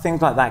some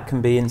things like that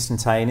can be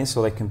instantaneous,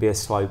 or they can be a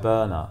slow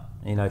burner.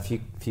 You know, if you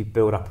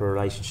build up a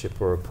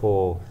relationship or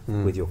rapport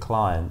with your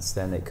clients,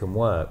 then it can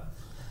work.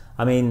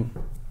 I mean,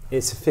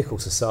 it's a fickle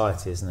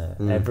society, isn't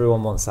it?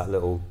 Everyone wants that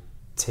little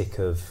tick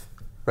of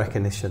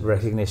recognition,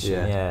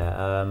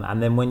 yeah.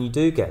 And then when you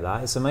do get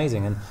that, it's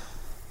amazing. And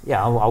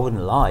yeah, I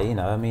wouldn't lie, you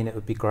know, I mean, it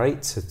would be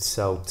great to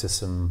sell to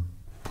some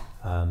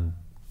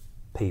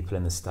people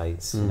in the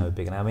States, you know,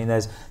 big. I mean,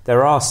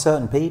 there are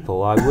certain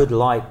people I would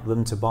like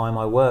them to buy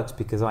my works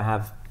because I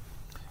have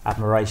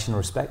admiration and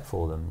respect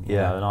for them, you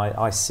know, and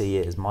I see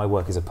it as my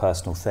work is a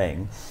personal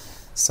thing.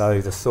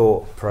 So the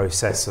thought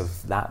process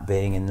of that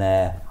being in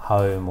their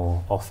home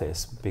or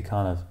office would be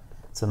kind of,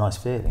 it's a nice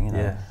feeling, you know.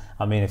 Yeah.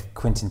 I mean, if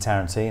Quentin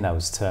Tarantino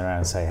was to turn around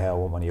and say, hey, I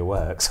want one of your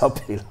works,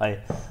 I'd be like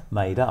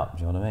made up,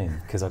 do you know what I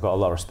mean? Because I've got a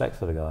lot of respect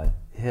for the guy.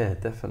 Yeah,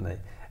 definitely.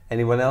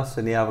 Anyone else?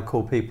 Any other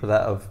cool people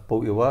that have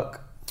bought your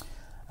work?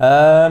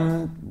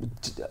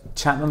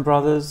 Chapman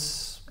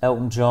Brothers,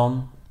 Elton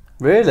John.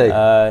 Really?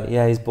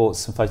 Yeah, he's bought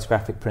some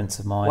photographic prints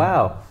of mine.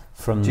 Wow.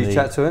 Did you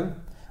chat to him?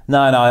 No,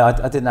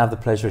 I didn't have the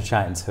pleasure of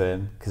chatting to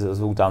him because it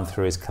was all done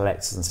through his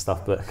collectors and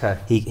stuff. But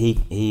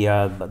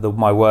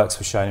my works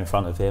were shown in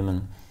front of him,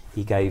 and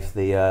he gave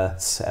the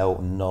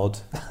Elton nod.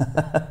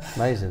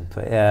 Amazing.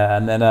 But yeah,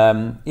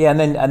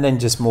 and then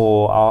just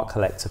more art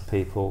collector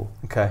people.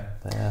 Okay.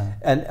 But, yeah.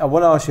 And I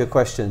want to ask you a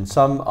question.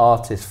 Some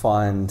artists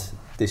find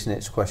this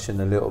next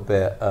question a little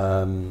bit,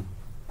 I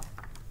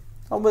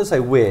wouldn't say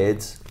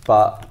weird,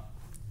 but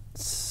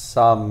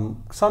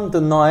some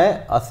deny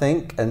it, I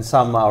think, and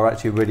some are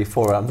actually really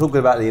for it. I'm talking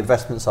about the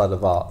investment side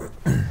of art.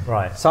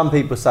 Right. Some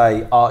people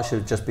say art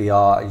should just be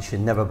art. You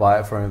should never buy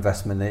it for an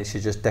investment. It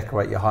should just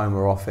decorate your home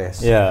or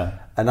office. Yeah.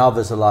 And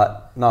others are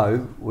like,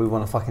 no, we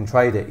want to fucking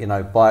trade it. You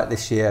know, buy it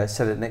this year,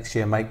 sell it next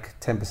year, make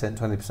 10%,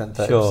 20%,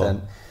 30%.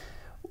 Sure.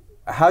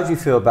 How do you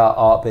feel about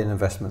art being an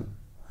investment?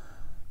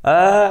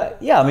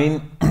 Yeah, I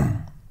mean,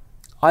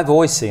 I've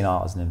always seen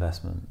art as an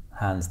investment,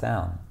 hands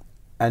down.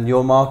 And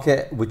your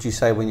market, would you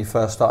say when you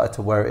first started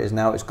to where it is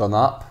now, it's gone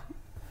up?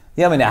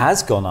 Yeah, I mean, it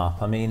has gone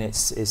up. I mean,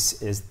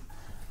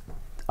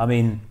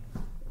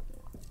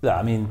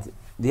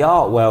 the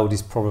art world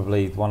is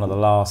probably one of the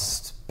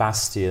last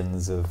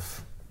bastions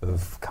of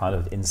kind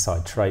of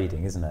inside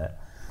trading, isn't it?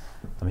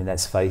 I mean,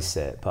 let's face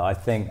it. But I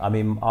think, I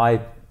mean, I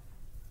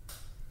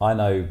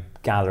know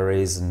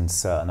galleries and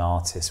certain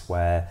artists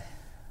where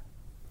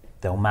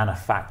they'll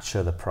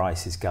manufacture the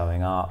prices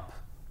going up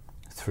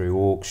through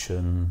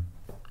auction,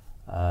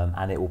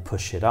 and it will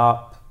push it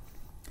up.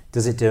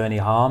 Does it do any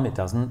harm? It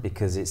doesn't,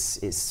 because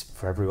it's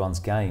for everyone's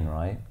gain,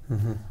 right?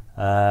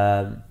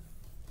 Mm-hmm.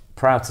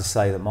 Proud to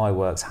say that my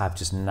works have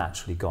just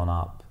naturally gone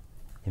up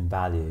in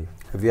value.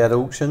 Have you had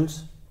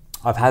auctions?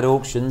 I've had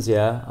auctions,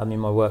 yeah. I mean,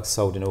 my work's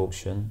sold in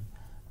auction.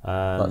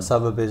 Like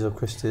Sotheby's or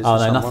Christie's? Oh,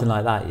 no, nothing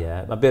like that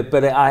yet.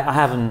 But it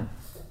hasn't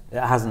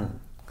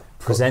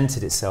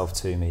presented itself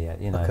to me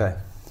yet, you know. Okay.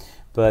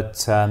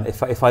 But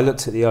if I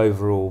looked at the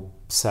overall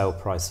sale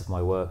price of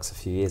my works a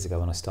few years ago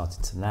when I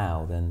started to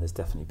now, then there's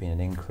definitely been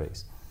an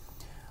increase.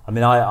 I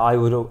mean, I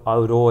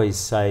would always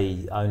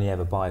say only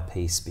ever buy a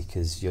piece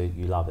because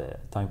you love it.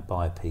 Don't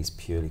buy a piece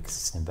purely because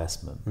it's an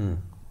investment.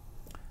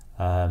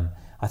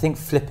 I think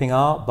flipping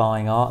art,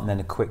 buying art, and then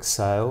a quick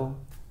sale.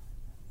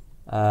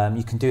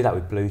 You can do that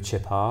with blue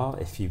chip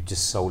art if you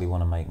just solely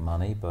want to make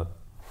money, but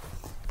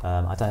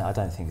I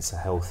don't think it's a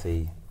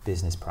healthy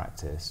business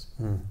practice.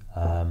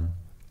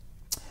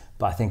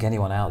 But I think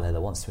anyone out there that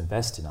wants to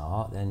invest in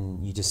art, then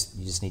you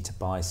just need to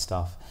buy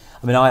stuff.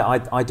 I mean,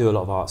 I do a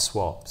lot of art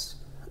swaps.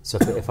 So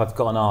if I've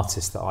got an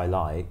artist that I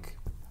like,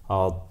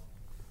 I'll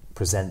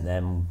present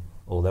them,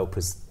 or they'll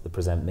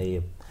present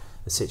me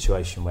a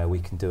situation where we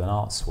can do an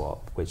art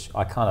swap, which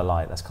I kind of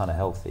like. That's kind of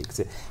healthy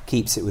because it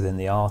keeps it within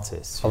the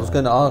artist. I was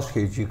going to ask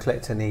you, do you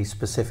collect any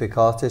specific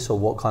artists, or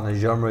what kind of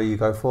genre you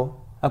go for?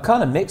 I'm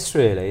kind of mixed,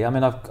 really. I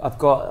mean, I've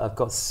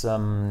got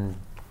some.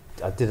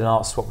 I did an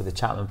art swap with the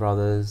Chapman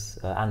Brothers,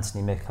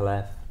 Anthony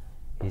Mikulev.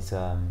 He's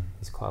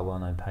quite a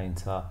well-known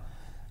painter.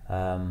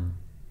 I've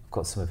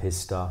got some of his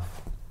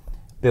stuff.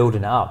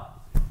 Building it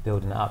up.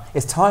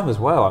 It's time as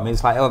well. I mean,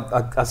 it's like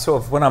I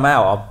sort of, when I'm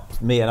out, I'll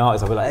meet an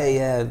artist. I'll be like, hey,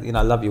 yeah, you know,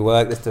 I love your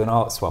work. Let's do an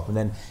art swap, and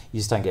then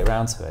you just don't get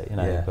around to it, you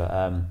know. Yeah.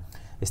 But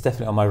it's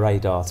definitely on my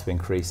radar to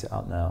increase it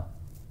up now.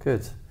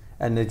 Good.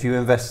 And did you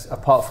invest,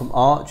 apart from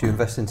art, do you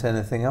invest into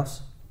anything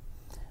else?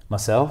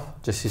 Myself?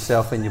 Just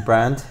yourself and your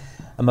brand?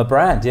 And my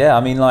brand, yeah.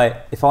 I mean, like,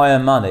 if I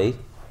earn money,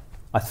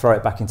 I throw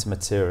it back into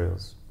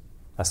materials.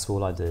 That's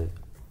all I do.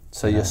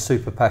 So you're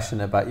super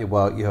passionate about your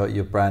work,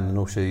 your brand, and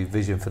also your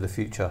vision for the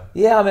future.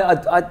 Yeah, I mean,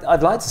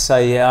 I'd like to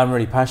say, yeah, I'm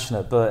really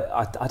passionate, but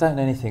I don't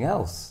know anything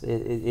else.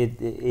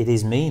 It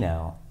is me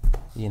now.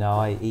 You know,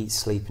 I eat,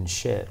 sleep, and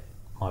shit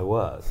my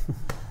work.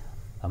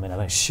 I mean, I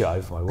don't shit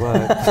over my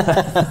work.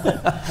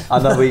 I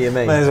know what you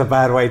mean. There's a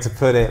bad way to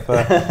put it,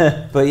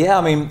 but yeah,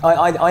 I mean,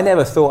 I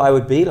never thought I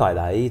would be like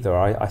that either.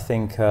 I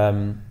think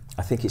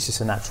it's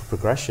just a natural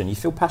progression. You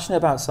feel passionate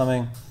about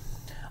something,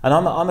 and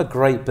I'm a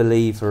great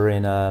believer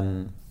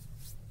in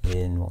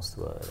what's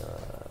the word?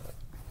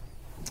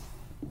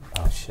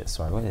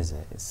 What is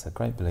it? It's a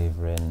great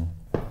believer in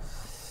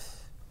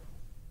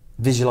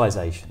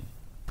visualization.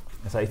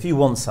 It's like if you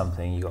want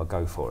something, you got to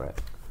go for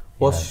it.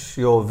 What's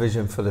your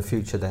vision for the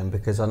future then?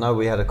 Because I know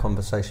we had a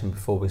conversation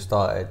before we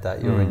started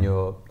that you're in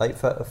your late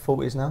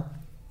 40s now.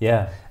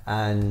 Yeah.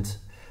 And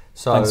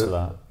so... Thanks for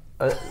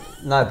that.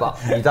 No, but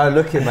you don't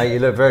look it, mate. You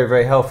look very,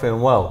 very healthy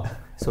and well.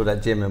 It's all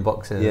that gym and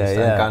boxing and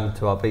going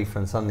to Ibiza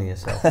and sunning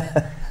yourself.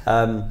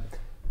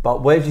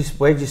 But where do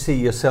you see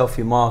yourself,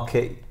 your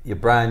market, your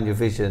brand, your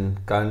vision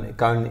going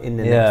in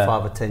the next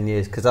 5 or 10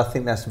 years? Because I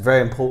think that's very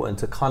important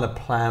to kind of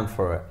plan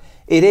for it.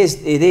 It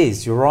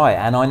is. You're right.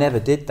 And I never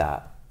did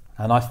that.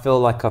 And I feel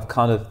like I've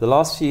the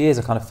last few years,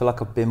 I kind of feel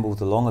like I've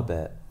bimbled along a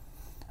bit.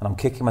 And I'm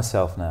kicking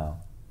myself now.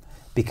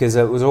 Because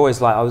it was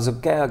always like,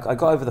 I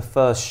got over the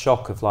first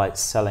shock of like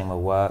selling my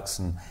works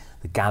and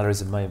the galleries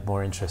have made me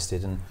more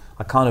interested. And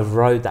I kind of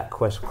rode that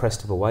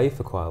crest of a wave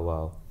for quite a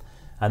while.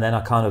 And then I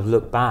kind of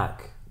looked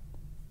back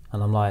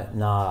and I'm like,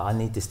 nah, I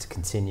need this to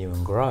continue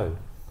and grow.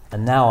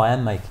 And now I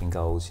am making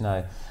goals. You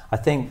know, I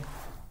think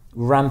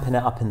ramping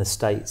it up in the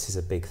States is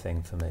a big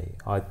thing for me.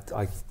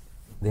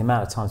 The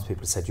amount of times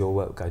people have said your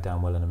work will go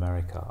down well in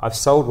America. I've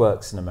sold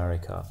works in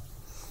America.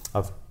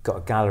 I've got a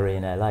gallery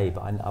in LA,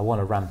 but I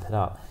want to ramp it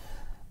up.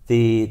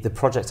 The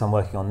project I'm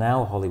working on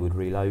now, Hollywood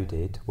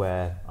Reloaded,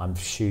 where I'm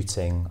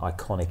shooting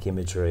iconic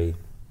imagery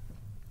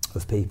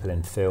of people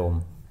in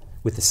film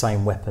with the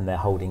same weapon they're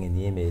holding in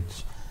the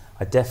image.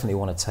 I definitely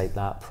want to take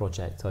that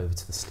project over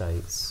to the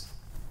States,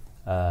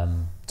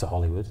 to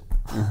Hollywood.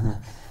 Mm-hmm.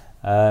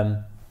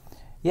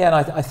 And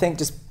I think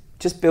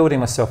just building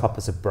myself up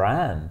as a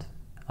brand.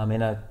 I mean,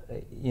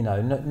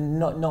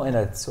 not in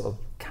a sort of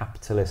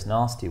capitalist,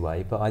 nasty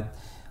way, but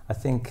I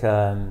think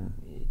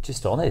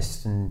just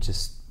honest and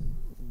just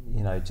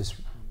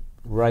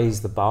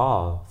raise the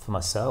bar for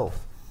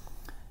myself.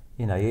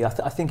 You know,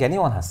 I think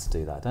anyone has to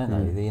do that,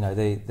 don't they? You know,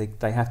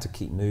 they have to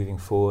keep moving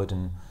forward,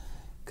 and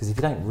because if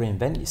you don't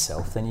reinvent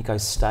yourself, then you go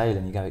stale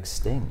and you go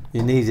extinct.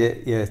 You need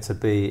it, to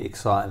be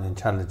exciting and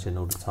challenging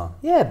all the time.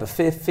 Yeah, but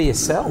for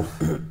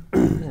yourself,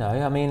 you know.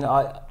 I mean,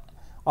 I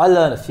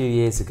learned a few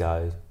years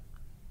ago.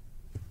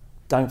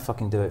 Don't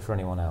fucking do it for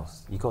anyone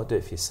else. You've got to do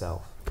it for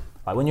yourself.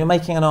 Like when you're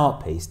making an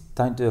art piece,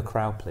 don't do a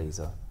crowd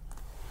pleaser.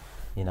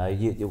 You know,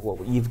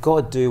 you've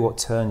got to do what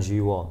turns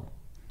you on.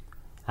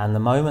 And the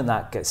moment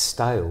that gets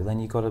stale,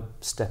 then you've got to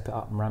step it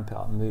up and ramp it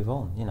up and move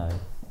on, you know.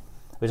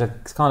 Which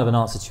is kind of an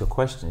answer to your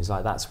question. Is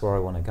like, that's where I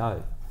want to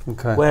go.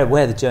 Okay.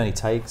 Where the journey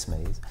takes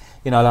me.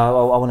 You know,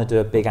 like, I want to do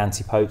a big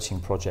anti-poaching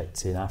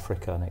project in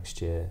Africa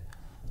next year.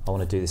 I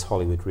want to do this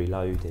Hollywood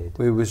Reloaded.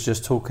 We was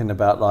just talking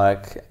about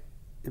like...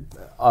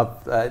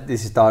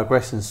 this is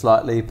digressing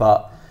slightly,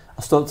 but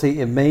I stopped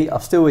eating meat. I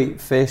still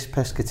eat fish,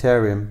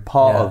 pescatarian.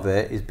 Part of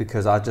it is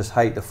because I just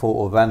hate the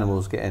thought of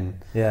animals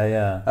getting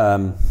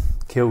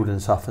killed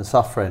and stuff and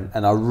suffering,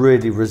 and I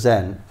really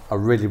resent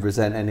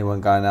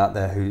anyone going out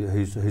there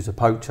who's a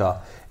poacher.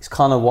 It's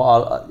kind of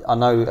what I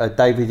know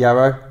David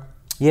Yarrow.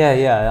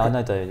 I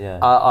know David. Yeah,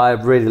 I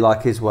really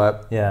like his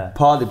work. Yeah,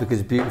 partly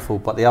because it's beautiful,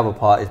 but the other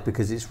part is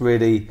because it's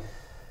really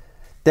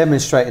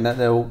demonstrating that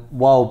there are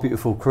wild,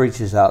 beautiful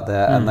creatures out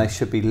there, and they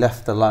should be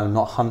left alone,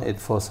 not hunted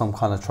for some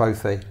kind of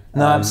trophy.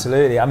 No,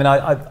 absolutely. I mean,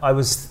 I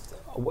was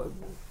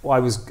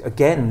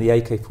again, the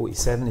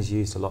AK-47 is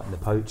used a lot in the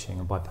poaching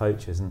and by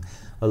poachers, and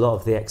a lot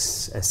of the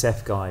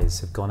ex-SF guys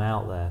have gone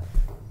out there,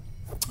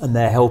 and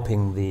they're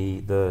helping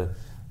the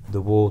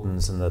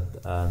wardens and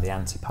the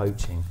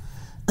anti-poaching.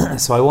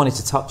 So I wanted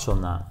to touch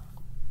on that.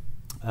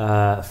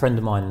 A friend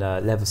of mine,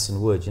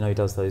 Leveson Wood, you know, he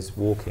does those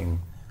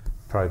walking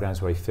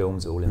programs where he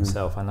films it all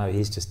himself. I know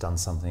he's just done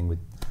something with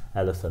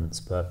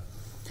elephants, but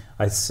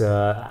it's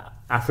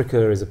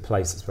Africa is a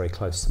place that's very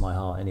close to my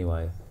heart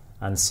anyway,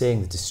 and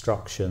seeing the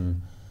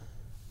destruction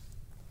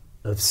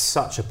of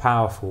such a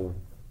powerful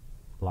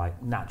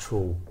like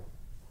natural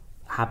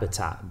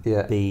habitat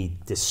be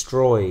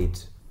destroyed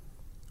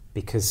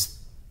because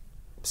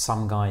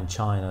some guy in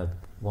China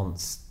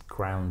wants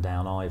ground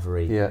down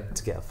ivory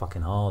to get a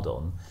fucking hard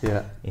on.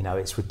 You know,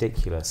 it's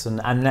ridiculous. And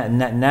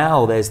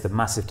now there's the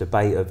massive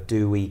debate of,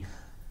 do we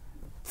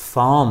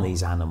farm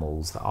these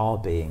animals that are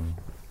being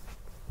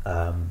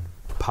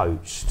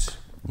poached?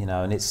 You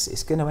know, and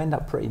it's going to end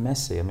up pretty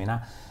messy. I mean,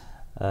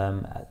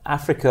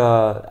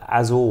 Africa,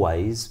 as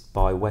always,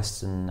 by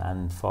Western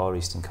and Far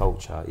Eastern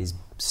culture, is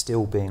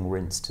still being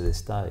rinsed to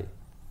this day.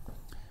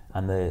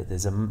 And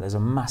there's a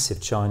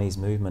massive Chinese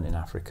movement in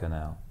Africa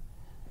now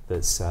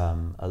that's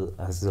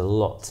has a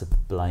lot to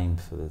blame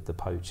for the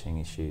poaching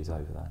issues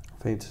over there.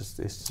 I think it's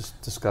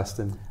just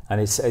disgusting. And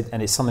it's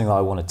something that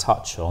I want to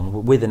touch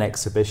on with an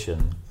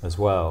exhibition as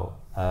well.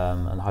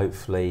 And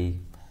hopefully,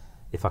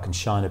 if I can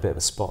shine a bit of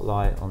a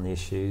spotlight on the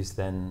issues,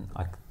 then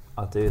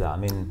I'll do that. I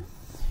mean,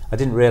 I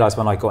didn't realise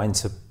when I got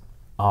into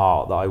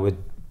art that I would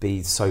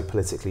be so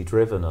politically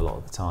driven a lot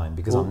of the time,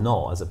 because I'm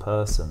not as a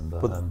person.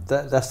 But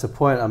that's the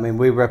point. I mean,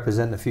 we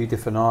represent a few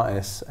different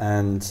artists,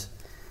 and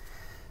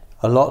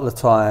a lot of the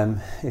time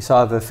it's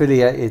either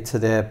affiliated to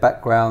their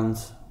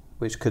backgrounds,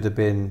 which could have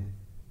been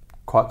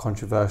quite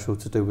controversial,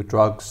 to do with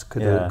drugs,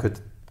 could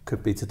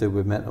be to do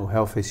with mental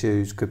health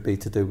issues, could be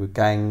to do with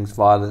gangs,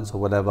 violence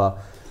or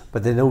whatever,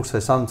 but then also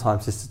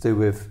sometimes it's to do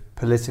with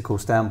political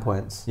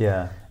standpoints.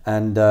 Yeah.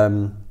 And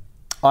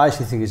I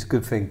actually think it's a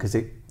good thing, because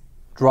it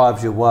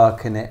drives your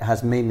work and it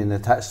has meaning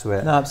attached to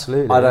it. No,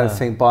 absolutely. I don't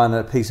think buying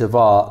a piece of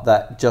art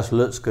that just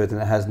looks good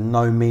and it has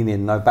no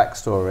meaning, no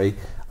backstory,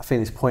 I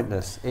think it's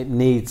pointless. It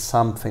needs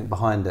something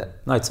behind it.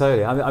 No,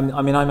 totally.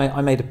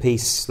 I made a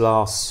piece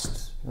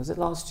last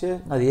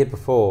year? No, the year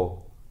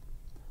before,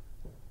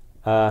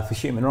 for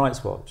Human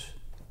Rights Watch,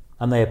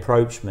 and they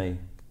approached me,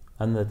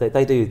 and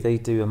they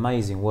do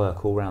amazing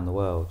work all around the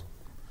world.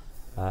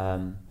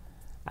 And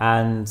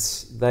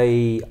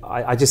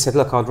I just said,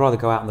 look, I'd rather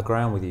go out on the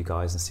ground with you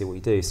guys and see what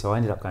you do. So I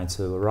ended up going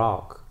to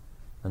Iraq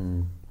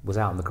and was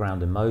out on the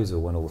ground in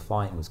Mosul when all the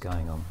fighting was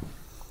going on,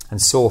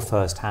 and saw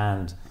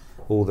firsthand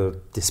all the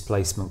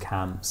displacement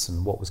camps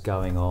and what was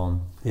going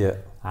on. Yeah.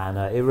 And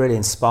it really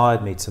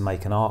inspired me to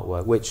make an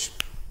artwork, which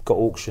got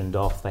auctioned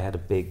off. They had a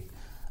big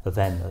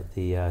event at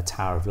the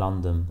Tower of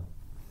London,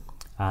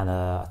 and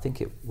I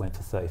think it went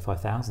for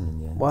 35,000 in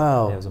the end.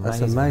 Wow, yeah, it was amazing.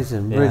 That's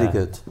amazing. Really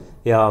good.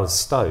 Yeah, I was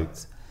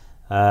stoked.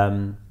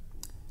 But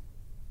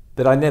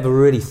I never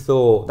really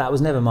thought, that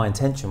was never my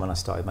intention when I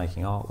started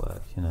making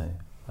artwork, you know.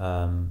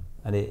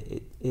 And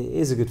it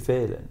is a good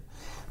feeling.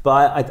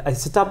 But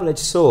it's a double-edged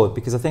sword,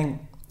 because I've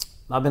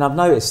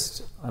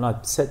noticed, and I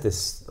said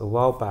this a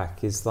while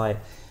back, is like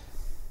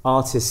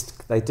artists,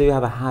 they do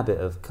have a habit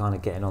of kind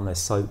of getting on their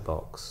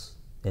soapbox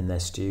in their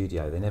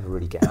studio. They never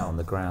really get out on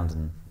the ground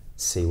and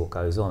see what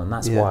goes on. And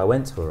that's why I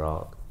went to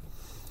Iraq.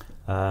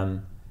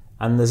 And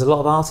there's a lot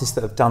of artists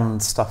that have done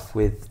stuff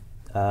with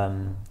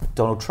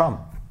Donald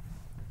Trump.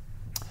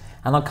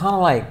 And I'm kind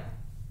of like,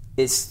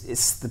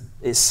 it's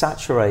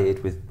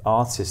saturated with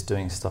artists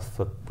doing stuff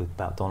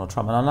about Donald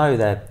Trump. And I know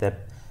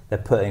they're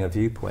putting a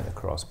viewpoint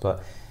across,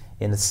 but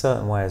in a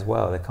certain way as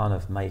well, they're kind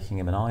of making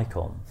him an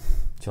icon.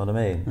 Do you know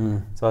what I mean?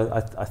 Mm. So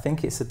I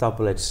think it's a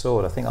double-edged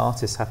sword. I think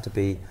artists have to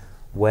be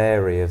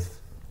wary of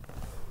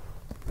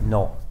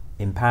not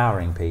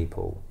empowering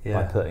people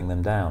by putting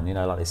them down. You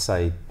know, like they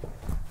say,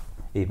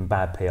 even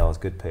bad PR is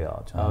good PR. Do you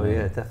know what I mean?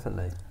 Yeah,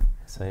 definitely.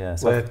 So yeah,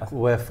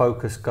 where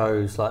focus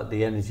goes, like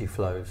the energy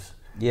flows.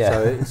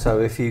 Yeah. So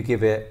if you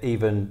give it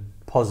even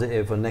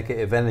positive or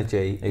negative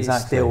energy,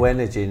 it's still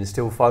energy and it's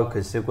still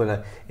focus.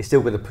 It's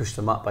still gonna push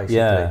them up, basically.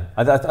 Yeah,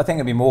 I think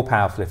it'd be more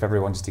powerful if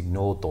everyone just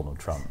ignored Donald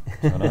Trump.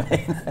 Do you know what I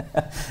mean?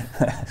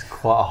 It's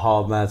quite a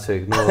hard man to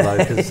ignore, though,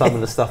 because some of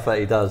the stuff that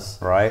he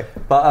does. Right.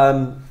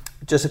 But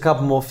just a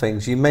couple more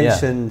things. You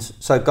mentioned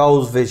so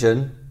goals,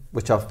 vision,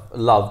 which I've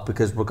loved,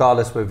 because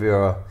regardless whether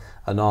you're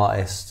an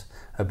artist,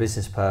 a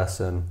business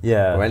person,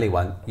 or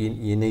anyone,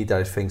 you need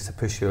those things to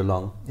push you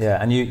along.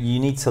 Yeah, and you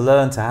need to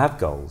learn to have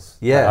goals.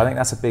 Yeah, I think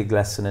that's a big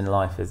lesson in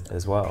life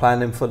as well.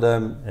 Planning for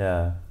them,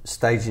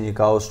 staging your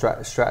goals,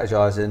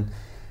 strategizing.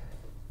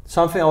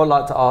 Something I would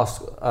like to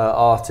ask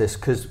artists,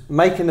 because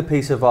making a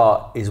piece of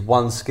art is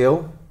one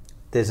skill.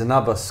 There's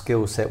another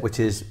skill set, which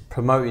is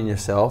promoting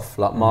yourself,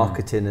 like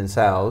marketing and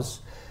sales,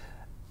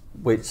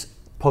 which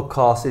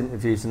podcast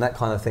interviews and that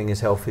kind of thing is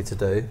healthy to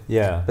do.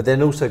 Yeah. But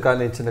then also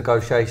going into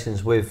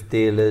negotiations with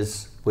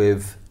dealers,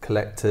 with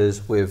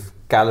collectors, with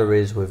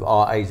galleries, with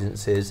art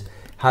agencies.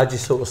 How do you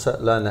sort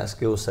of learn that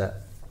skill set?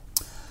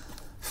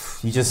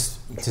 You just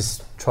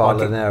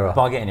trial and error.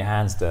 By getting your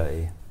hands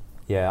dirty.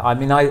 Yeah. I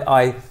mean,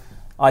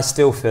 I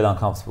still feel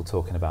uncomfortable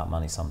talking about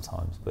money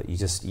sometimes, but you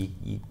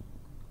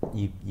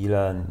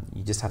learn.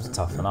 You just have to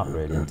toughen up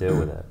really and deal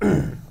with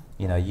it.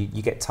 You know,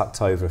 you get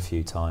tucked over a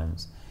few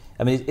times.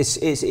 I mean,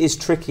 it's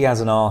tricky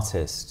as an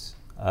artist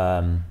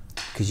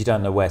because you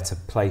don't know where to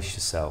place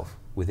yourself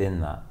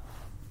within that.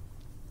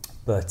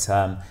 But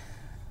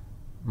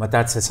my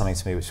dad said something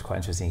to me which was quite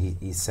interesting.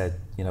 He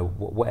said, you know,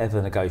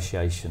 whatever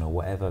negotiation or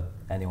whatever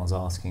anyone's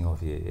asking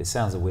of you, it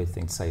sounds a weird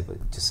thing to say,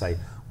 but just say,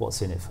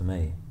 what's in it for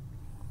me?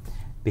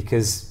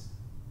 Because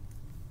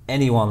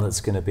anyone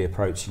that's going to be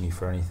approaching you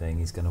for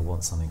anything is going to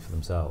want something for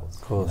themselves.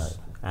 Of course.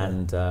 You know?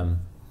 And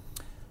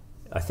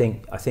I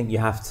think you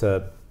have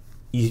to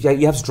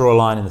draw a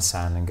line in the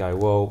sand and go,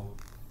 well,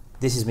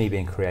 this is me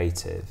being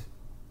creative,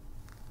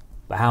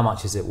 but how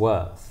much is it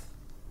worth?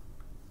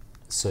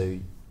 So,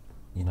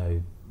 you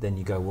know, then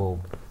you go,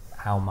 well,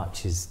 how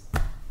much is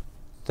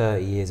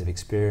 30 years of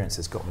experience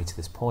that's got me to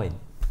this point.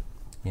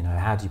 You know,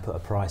 how do you put a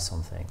price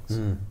on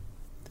things?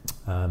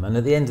 And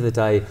at the end of the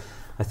day,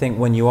 I think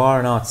when you are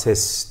an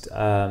artist,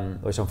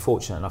 which I'm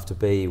fortunate enough to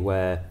be,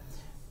 where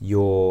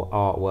your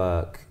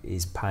artwork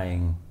is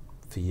paying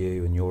for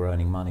you and you're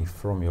earning money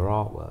from your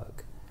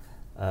artwork,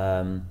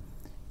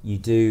 you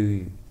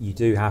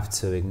do have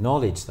to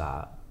acknowledge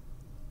that.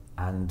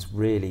 And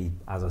really,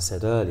 as I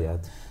said earlier,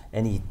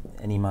 any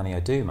money I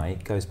do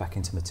make goes back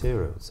into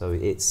material. So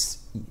it's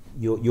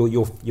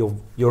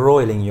you're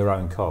oiling your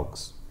own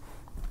cogs.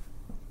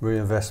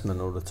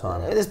 Reinvestment all the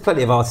time. There's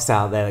plenty of artists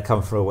out there that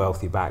come from a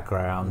wealthy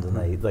background,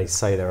 and they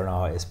say they're an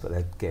artist, but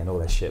they're getting all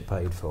their shit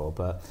paid for.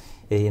 But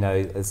you know,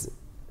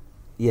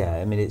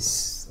 I mean,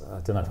 it's,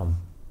 I don't know if I'm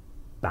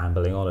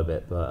bambling on a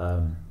bit,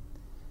 but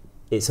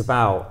it's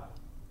about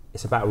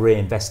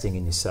reinvesting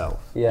in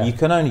yourself. Yeah. You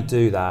can only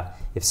do that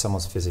if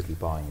someone's physically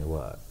buying your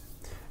work.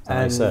 Does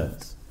that make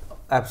sense?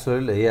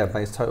 Absolutely, yeah, it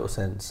makes total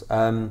sense.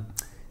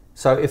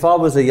 So if I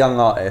was a young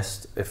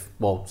artist,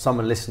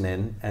 someone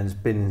listening and has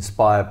been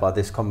inspired by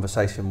this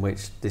conversation,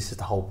 which this is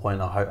the whole point,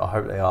 I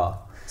hope they are.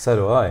 So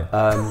do I.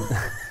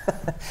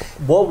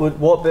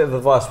 What bit of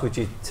advice would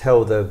you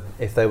tell them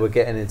if they were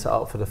getting into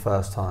art for the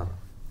first time?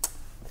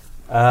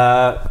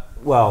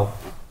 Well,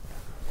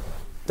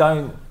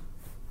 don't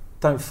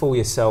fool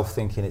yourself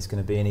thinking it's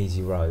going to be an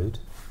easy road.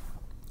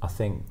 I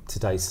think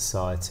today's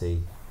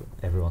society,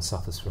 everyone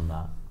suffers from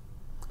that.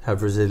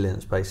 Have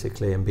resilience,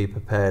 basically, and be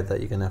prepared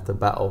that you're going to have to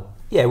battle.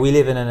 Yeah, we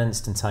live in an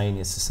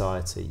instantaneous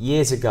society.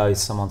 Years ago,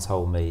 someone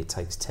told me it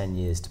takes 10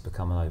 years to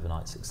become an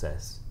overnight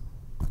success.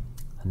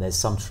 And there's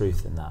some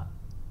truth in that,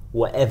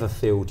 whatever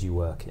field you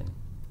work in.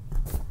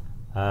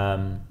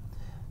 And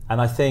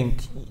I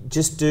think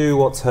just do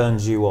what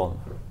turns you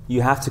on.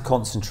 You have to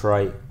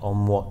concentrate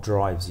on what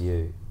drives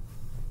you,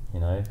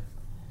 you know?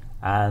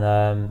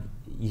 And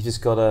you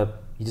just gotta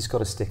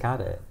stick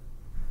at it.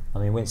 I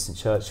mean, Winston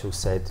Churchill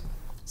said,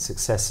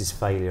 "Success is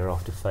failure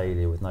after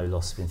failure with no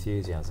loss of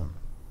enthusiasm."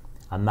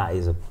 And that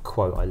is a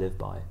quote I live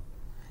by.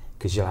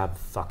 Because you'll have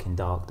fucking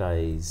dark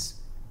days,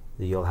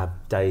 you'll have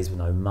days with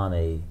no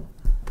money.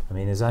 I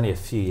mean, there's only a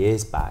few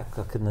years back,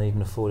 I couldn't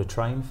even afford a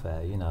train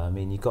fare, you know. I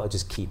mean, you've got to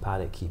just keep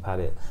at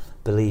it,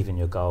 believe in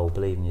your goal,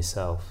 believe in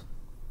yourself.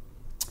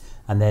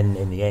 And then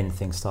in the end,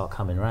 things start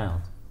coming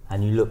around.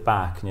 And you look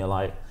back and you're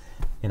like,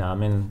 you know, I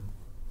mean,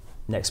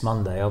 next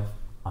Monday,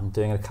 I'm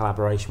doing a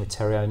collaboration with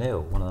Terry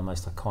O'Neill, one of the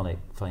most iconic,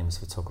 famous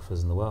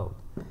photographers in the world.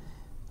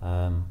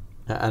 At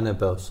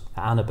Annabelle's.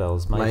 At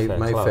Annabelle's Mayfair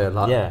Mayfair,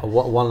 Club.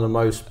 One of the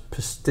most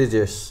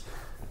prestigious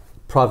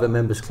private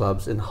members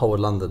clubs in the whole of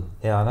London.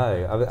 Yeah, I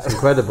know. It's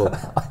incredible.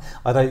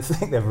 I don't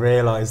think they've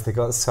realised they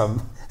got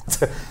some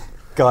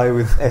guy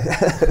with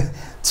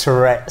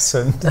Tourette's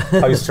and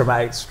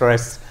post-traumatic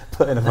stress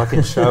putting a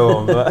fucking show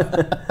on, but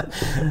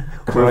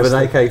with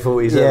an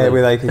AK-47. Yeah,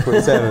 with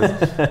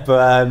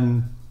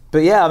AK-47s.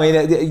 But yeah, I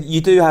mean, you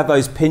do have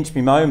those pinch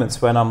me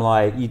moments when I'm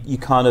like, you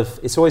kind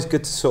of, it's always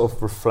good to sort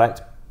of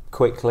reflect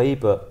quickly,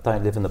 but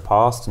don't live in the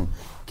past and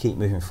keep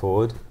moving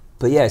forward.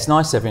 But yeah, it's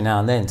nice every now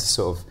and then to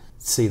sort of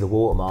see the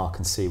watermark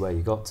and see where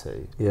you got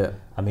to. Yeah.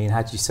 I mean,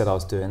 had you said I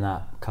was doing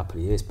that a couple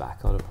of years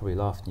back, I'd have probably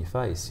laughed in your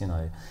face, you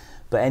know.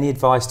 But any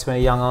advice to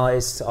any young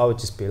artist, I would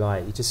just be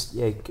like, you just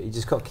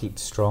got to keep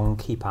strong,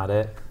 keep at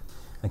it,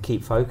 and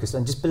keep focused,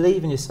 and just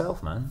believe in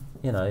yourself, man.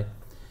 You know,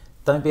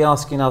 don't be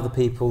asking other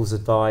people's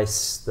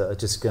advice that are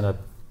just gonna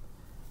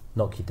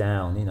knock you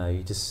down. You know,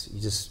 you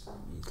just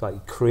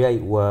like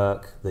create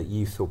work that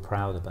you feel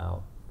proud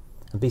about,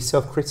 and be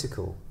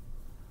self-critical.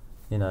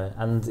 You know,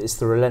 and it's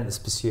the relentless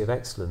pursuit of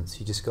excellence.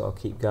 You just got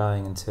to keep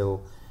going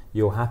until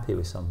you're happy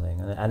with something,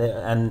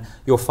 and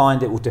you'll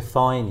find it will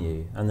define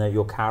you and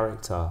your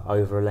character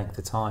over a length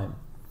of time.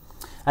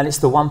 And it's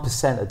the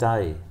 1% a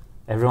day.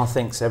 Everyone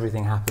thinks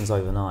everything happens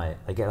overnight.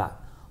 They get that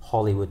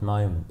Hollywood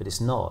moment, but it's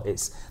not.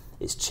 It's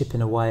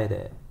chipping away at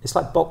it. It's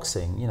like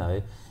boxing. You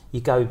know, you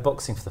go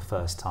boxing for the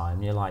first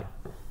time, you're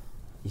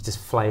just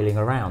flailing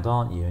around,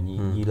 aren't you? And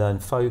you learn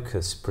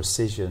focus,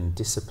 precision,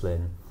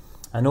 discipline.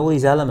 And all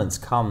these elements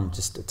come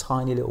just a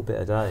tiny little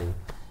bit a day.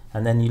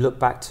 And then you look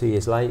back 2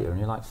 years later and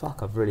you're like,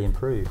 fuck, I've really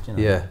improved. You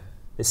know? Yeah.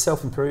 It's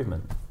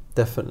self-improvement.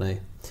 Definitely.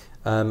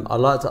 I'd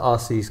like to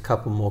ask these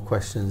couple more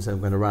questions and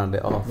I'm going to round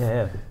it off.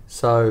 Yeah.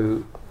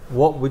 So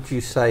what would you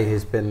say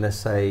has been, let's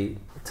say,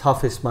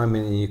 toughest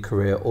moment in your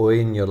career or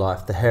in your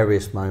life, the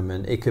hairiest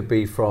moment? It could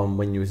be from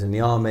when you was in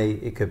the army,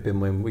 it could have been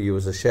when you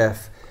was a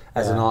chef,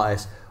 as an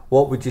artist.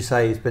 What would you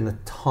say has been a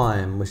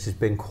time which has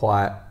been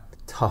quite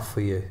tough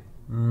for you?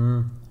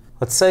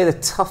 I'd say the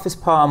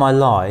toughest part of my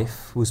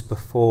life was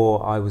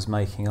before I was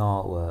making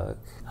artwork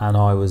and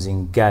I was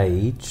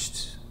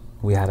engaged.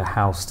 We had a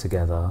house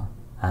together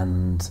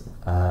and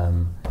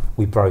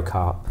we broke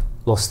up,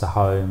 lost the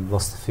home,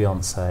 lost the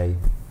fiance.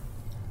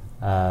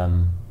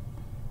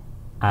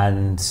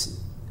 And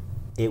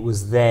it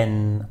was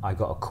then I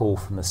got a call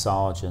from the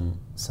sergeant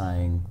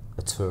saying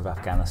a tour of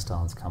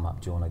Afghanistan's come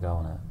up, do you want to go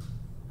on it?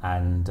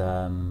 And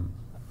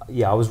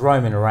I was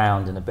roaming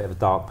around in a bit of a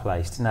dark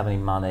place, didn't have any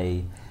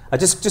money. I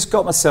just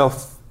got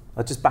myself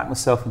I just backed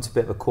myself into a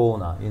bit of a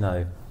corner, you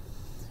know.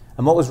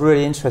 And what was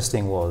really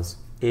interesting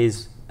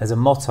is there's a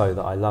motto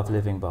that I love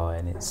living by,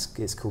 and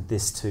it's called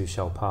 "This too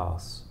shall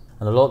pass."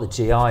 And a lot of the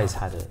GIs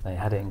had it. They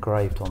had it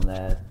engraved on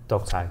their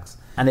dog tags.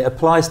 And it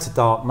applies to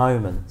dark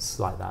moments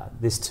like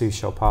that. This too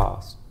shall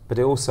pass. But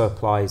it also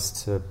applies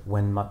to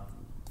when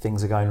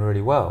things are going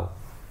really well,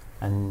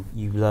 and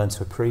you learn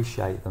to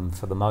appreciate them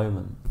for the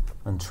moment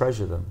and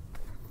treasure them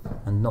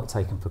and not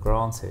take them for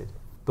granted.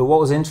 But what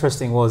was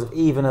interesting was,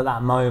 even at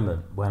that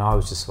moment when I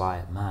was just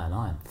like, man,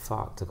 I am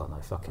fucked. I've got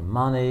no fucking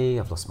money.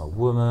 I've lost my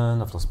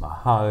woman. I've lost my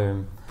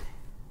home.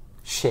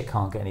 Shit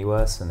can't get any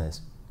worse than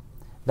this.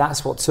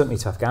 That's what took me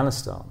to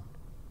Afghanistan.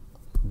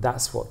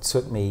 That's what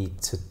took me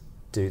to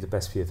do The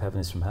Best View of Heaven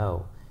is from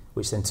Hell,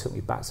 which then took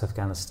me back to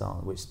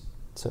Afghanistan, which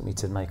took me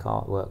to make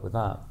artwork with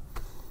that.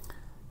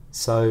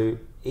 So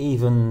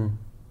even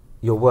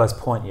your worst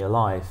point in your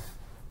life,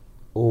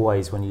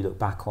 always when you look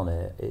back on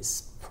it,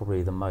 it's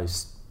probably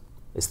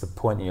it's the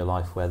point in your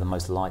life where the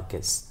most light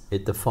gets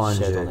defines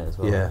shed you on it as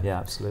well. Yeah,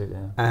 absolutely.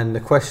 Yeah. And the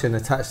question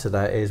attached to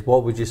that is,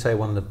 what would you say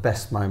one of the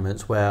best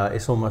moments where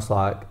it's almost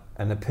like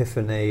an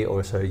epiphany or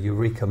it's a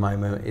eureka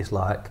moment? Is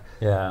like,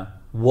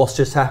 what's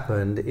just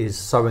happened is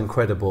so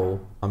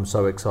incredible, I'm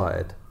so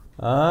excited.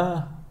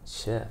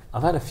 Shit,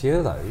 I've had a few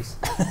of those.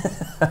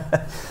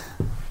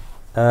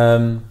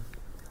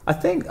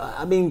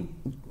 I mean,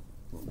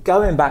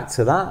 going back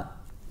to that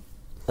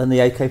and the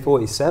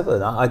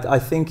AK-47, I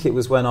think it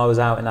was when I was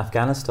out in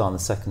Afghanistan the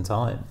second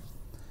time.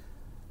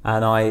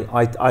 And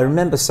I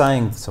remember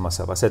saying to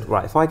myself, I said,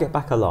 right, if I get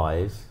back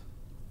alive,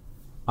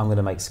 I'm going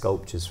to make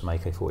sculptures from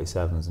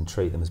AK-47s and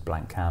treat them as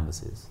blank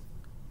canvases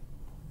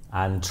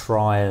and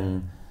try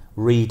and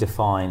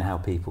redefine how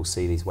people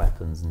see these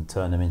weapons and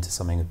turn them into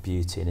something of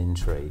beauty and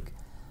intrigue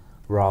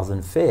rather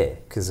than fear.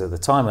 Because at the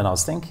time when I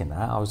was thinking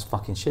that, I was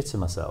fucking shitting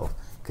myself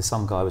because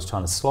some guy was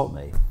trying to slot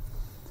me.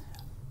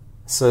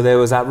 So there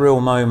was that real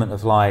moment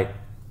of like,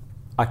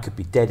 I could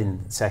be dead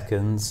in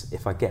seconds.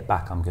 If I get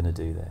back, I'm going to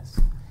do this.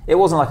 It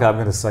wasn't like I'm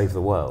going to save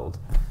the world.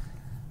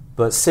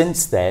 But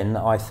since then,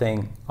 I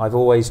think I've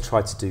always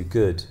tried to do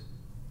good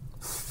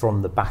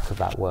from the back of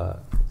that work.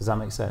 Does that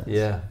make sense?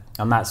 Yeah.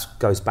 And that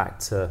goes back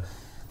to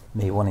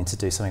me wanting to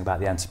do something about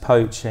the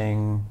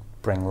anti-poaching,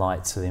 bring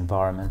light to the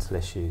environmental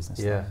issues and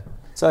stuff. Yeah.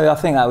 So I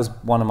think that was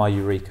one of my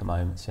eureka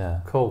moments,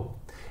 yeah. Cool.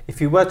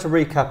 If you were to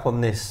recap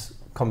on this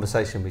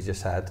conversation we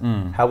just had,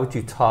 how would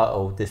you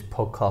title this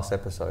podcast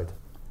episode?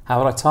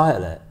 How would I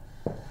title it?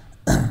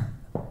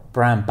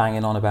 Bran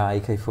banging on about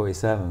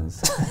AK-47s.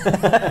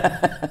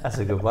 That's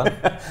a good one.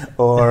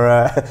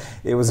 Or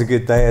it was a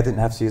good day, I didn't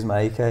have to use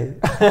my AK.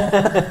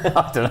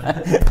 I don't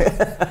know.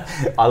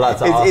 I like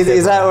to ask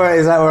is that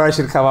where I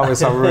should come up with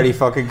some really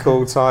fucking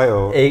cool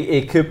title?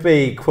 It could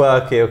be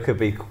quirky or it could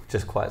be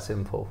just quite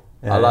simple.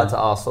 Yeah. I like to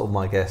ask all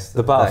my guests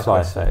the butterfly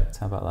effect.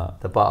 How about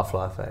that? The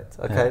butterfly effect.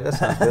 Okay, that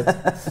sounds good.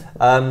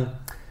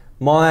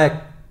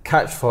 My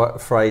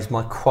catchphrase,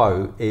 my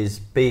quote is,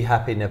 be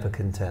happy, never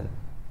content.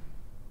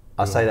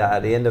 I say that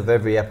at the end of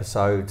every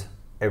episode,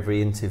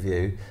 every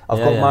interview. I've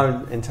got my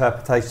own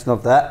interpretation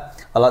of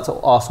that. I like to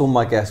ask all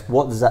my guests,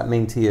 what does that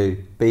mean to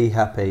you? Be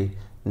happy,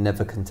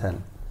 never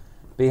content.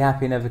 Be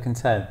happy, never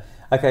content.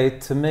 Okay,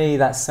 to me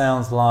that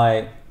sounds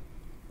like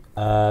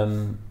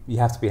you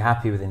have to be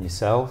happy within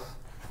yourself,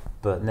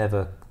 but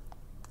never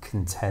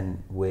content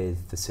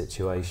with the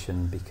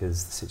situation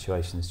because the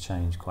situation has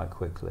changed quite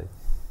quickly.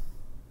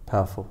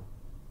 Powerful.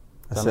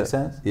 Does that make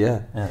sense?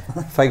 Yeah.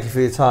 Thank you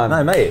for your time.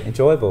 No, mate,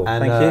 enjoyable.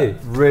 And, thank you.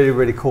 Really,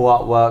 really cool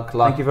artwork.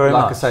 Thank you very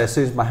much. Like I say, as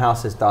soon as my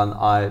house is done,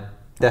 I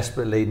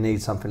desperately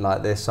need something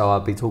like this, so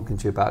I'll be talking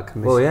to you about a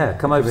commission. Well, yeah,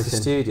 come over to the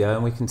studio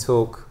and we can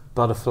talk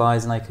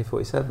butterflies and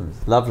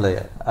AK-47s. Lovely.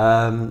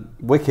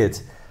 Wicked.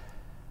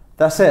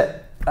 That's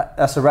it.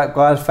 That's a wrap,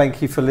 guys.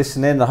 Thank you for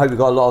listening. I hope you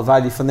got a lot of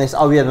value from this.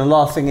 Oh, yeah, and the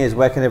last thing is,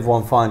 where can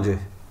everyone find you?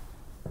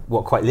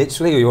 What, quite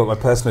literally, or you want my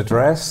personal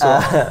address?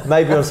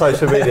 Maybe on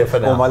social media for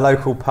now. Or my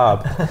local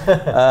pub.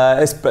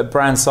 It's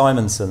Bran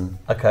Symondson.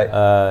 Okay.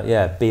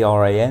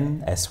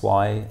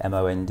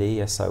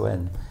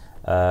 BranSymondson.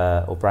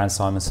 Or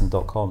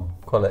branSymondson.com.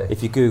 Quality.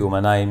 If you Google my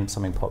name,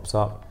 something pops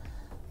up.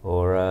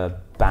 Or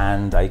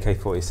band,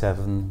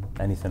 AK-47,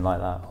 anything like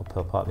that, I'll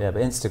pop up. Yeah,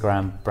 but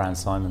Instagram, Bran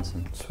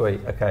Symondson.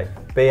 Sweet. Okay.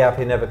 Be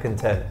happy, never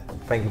content.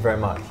 Thank you very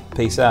much.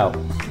 Peace out.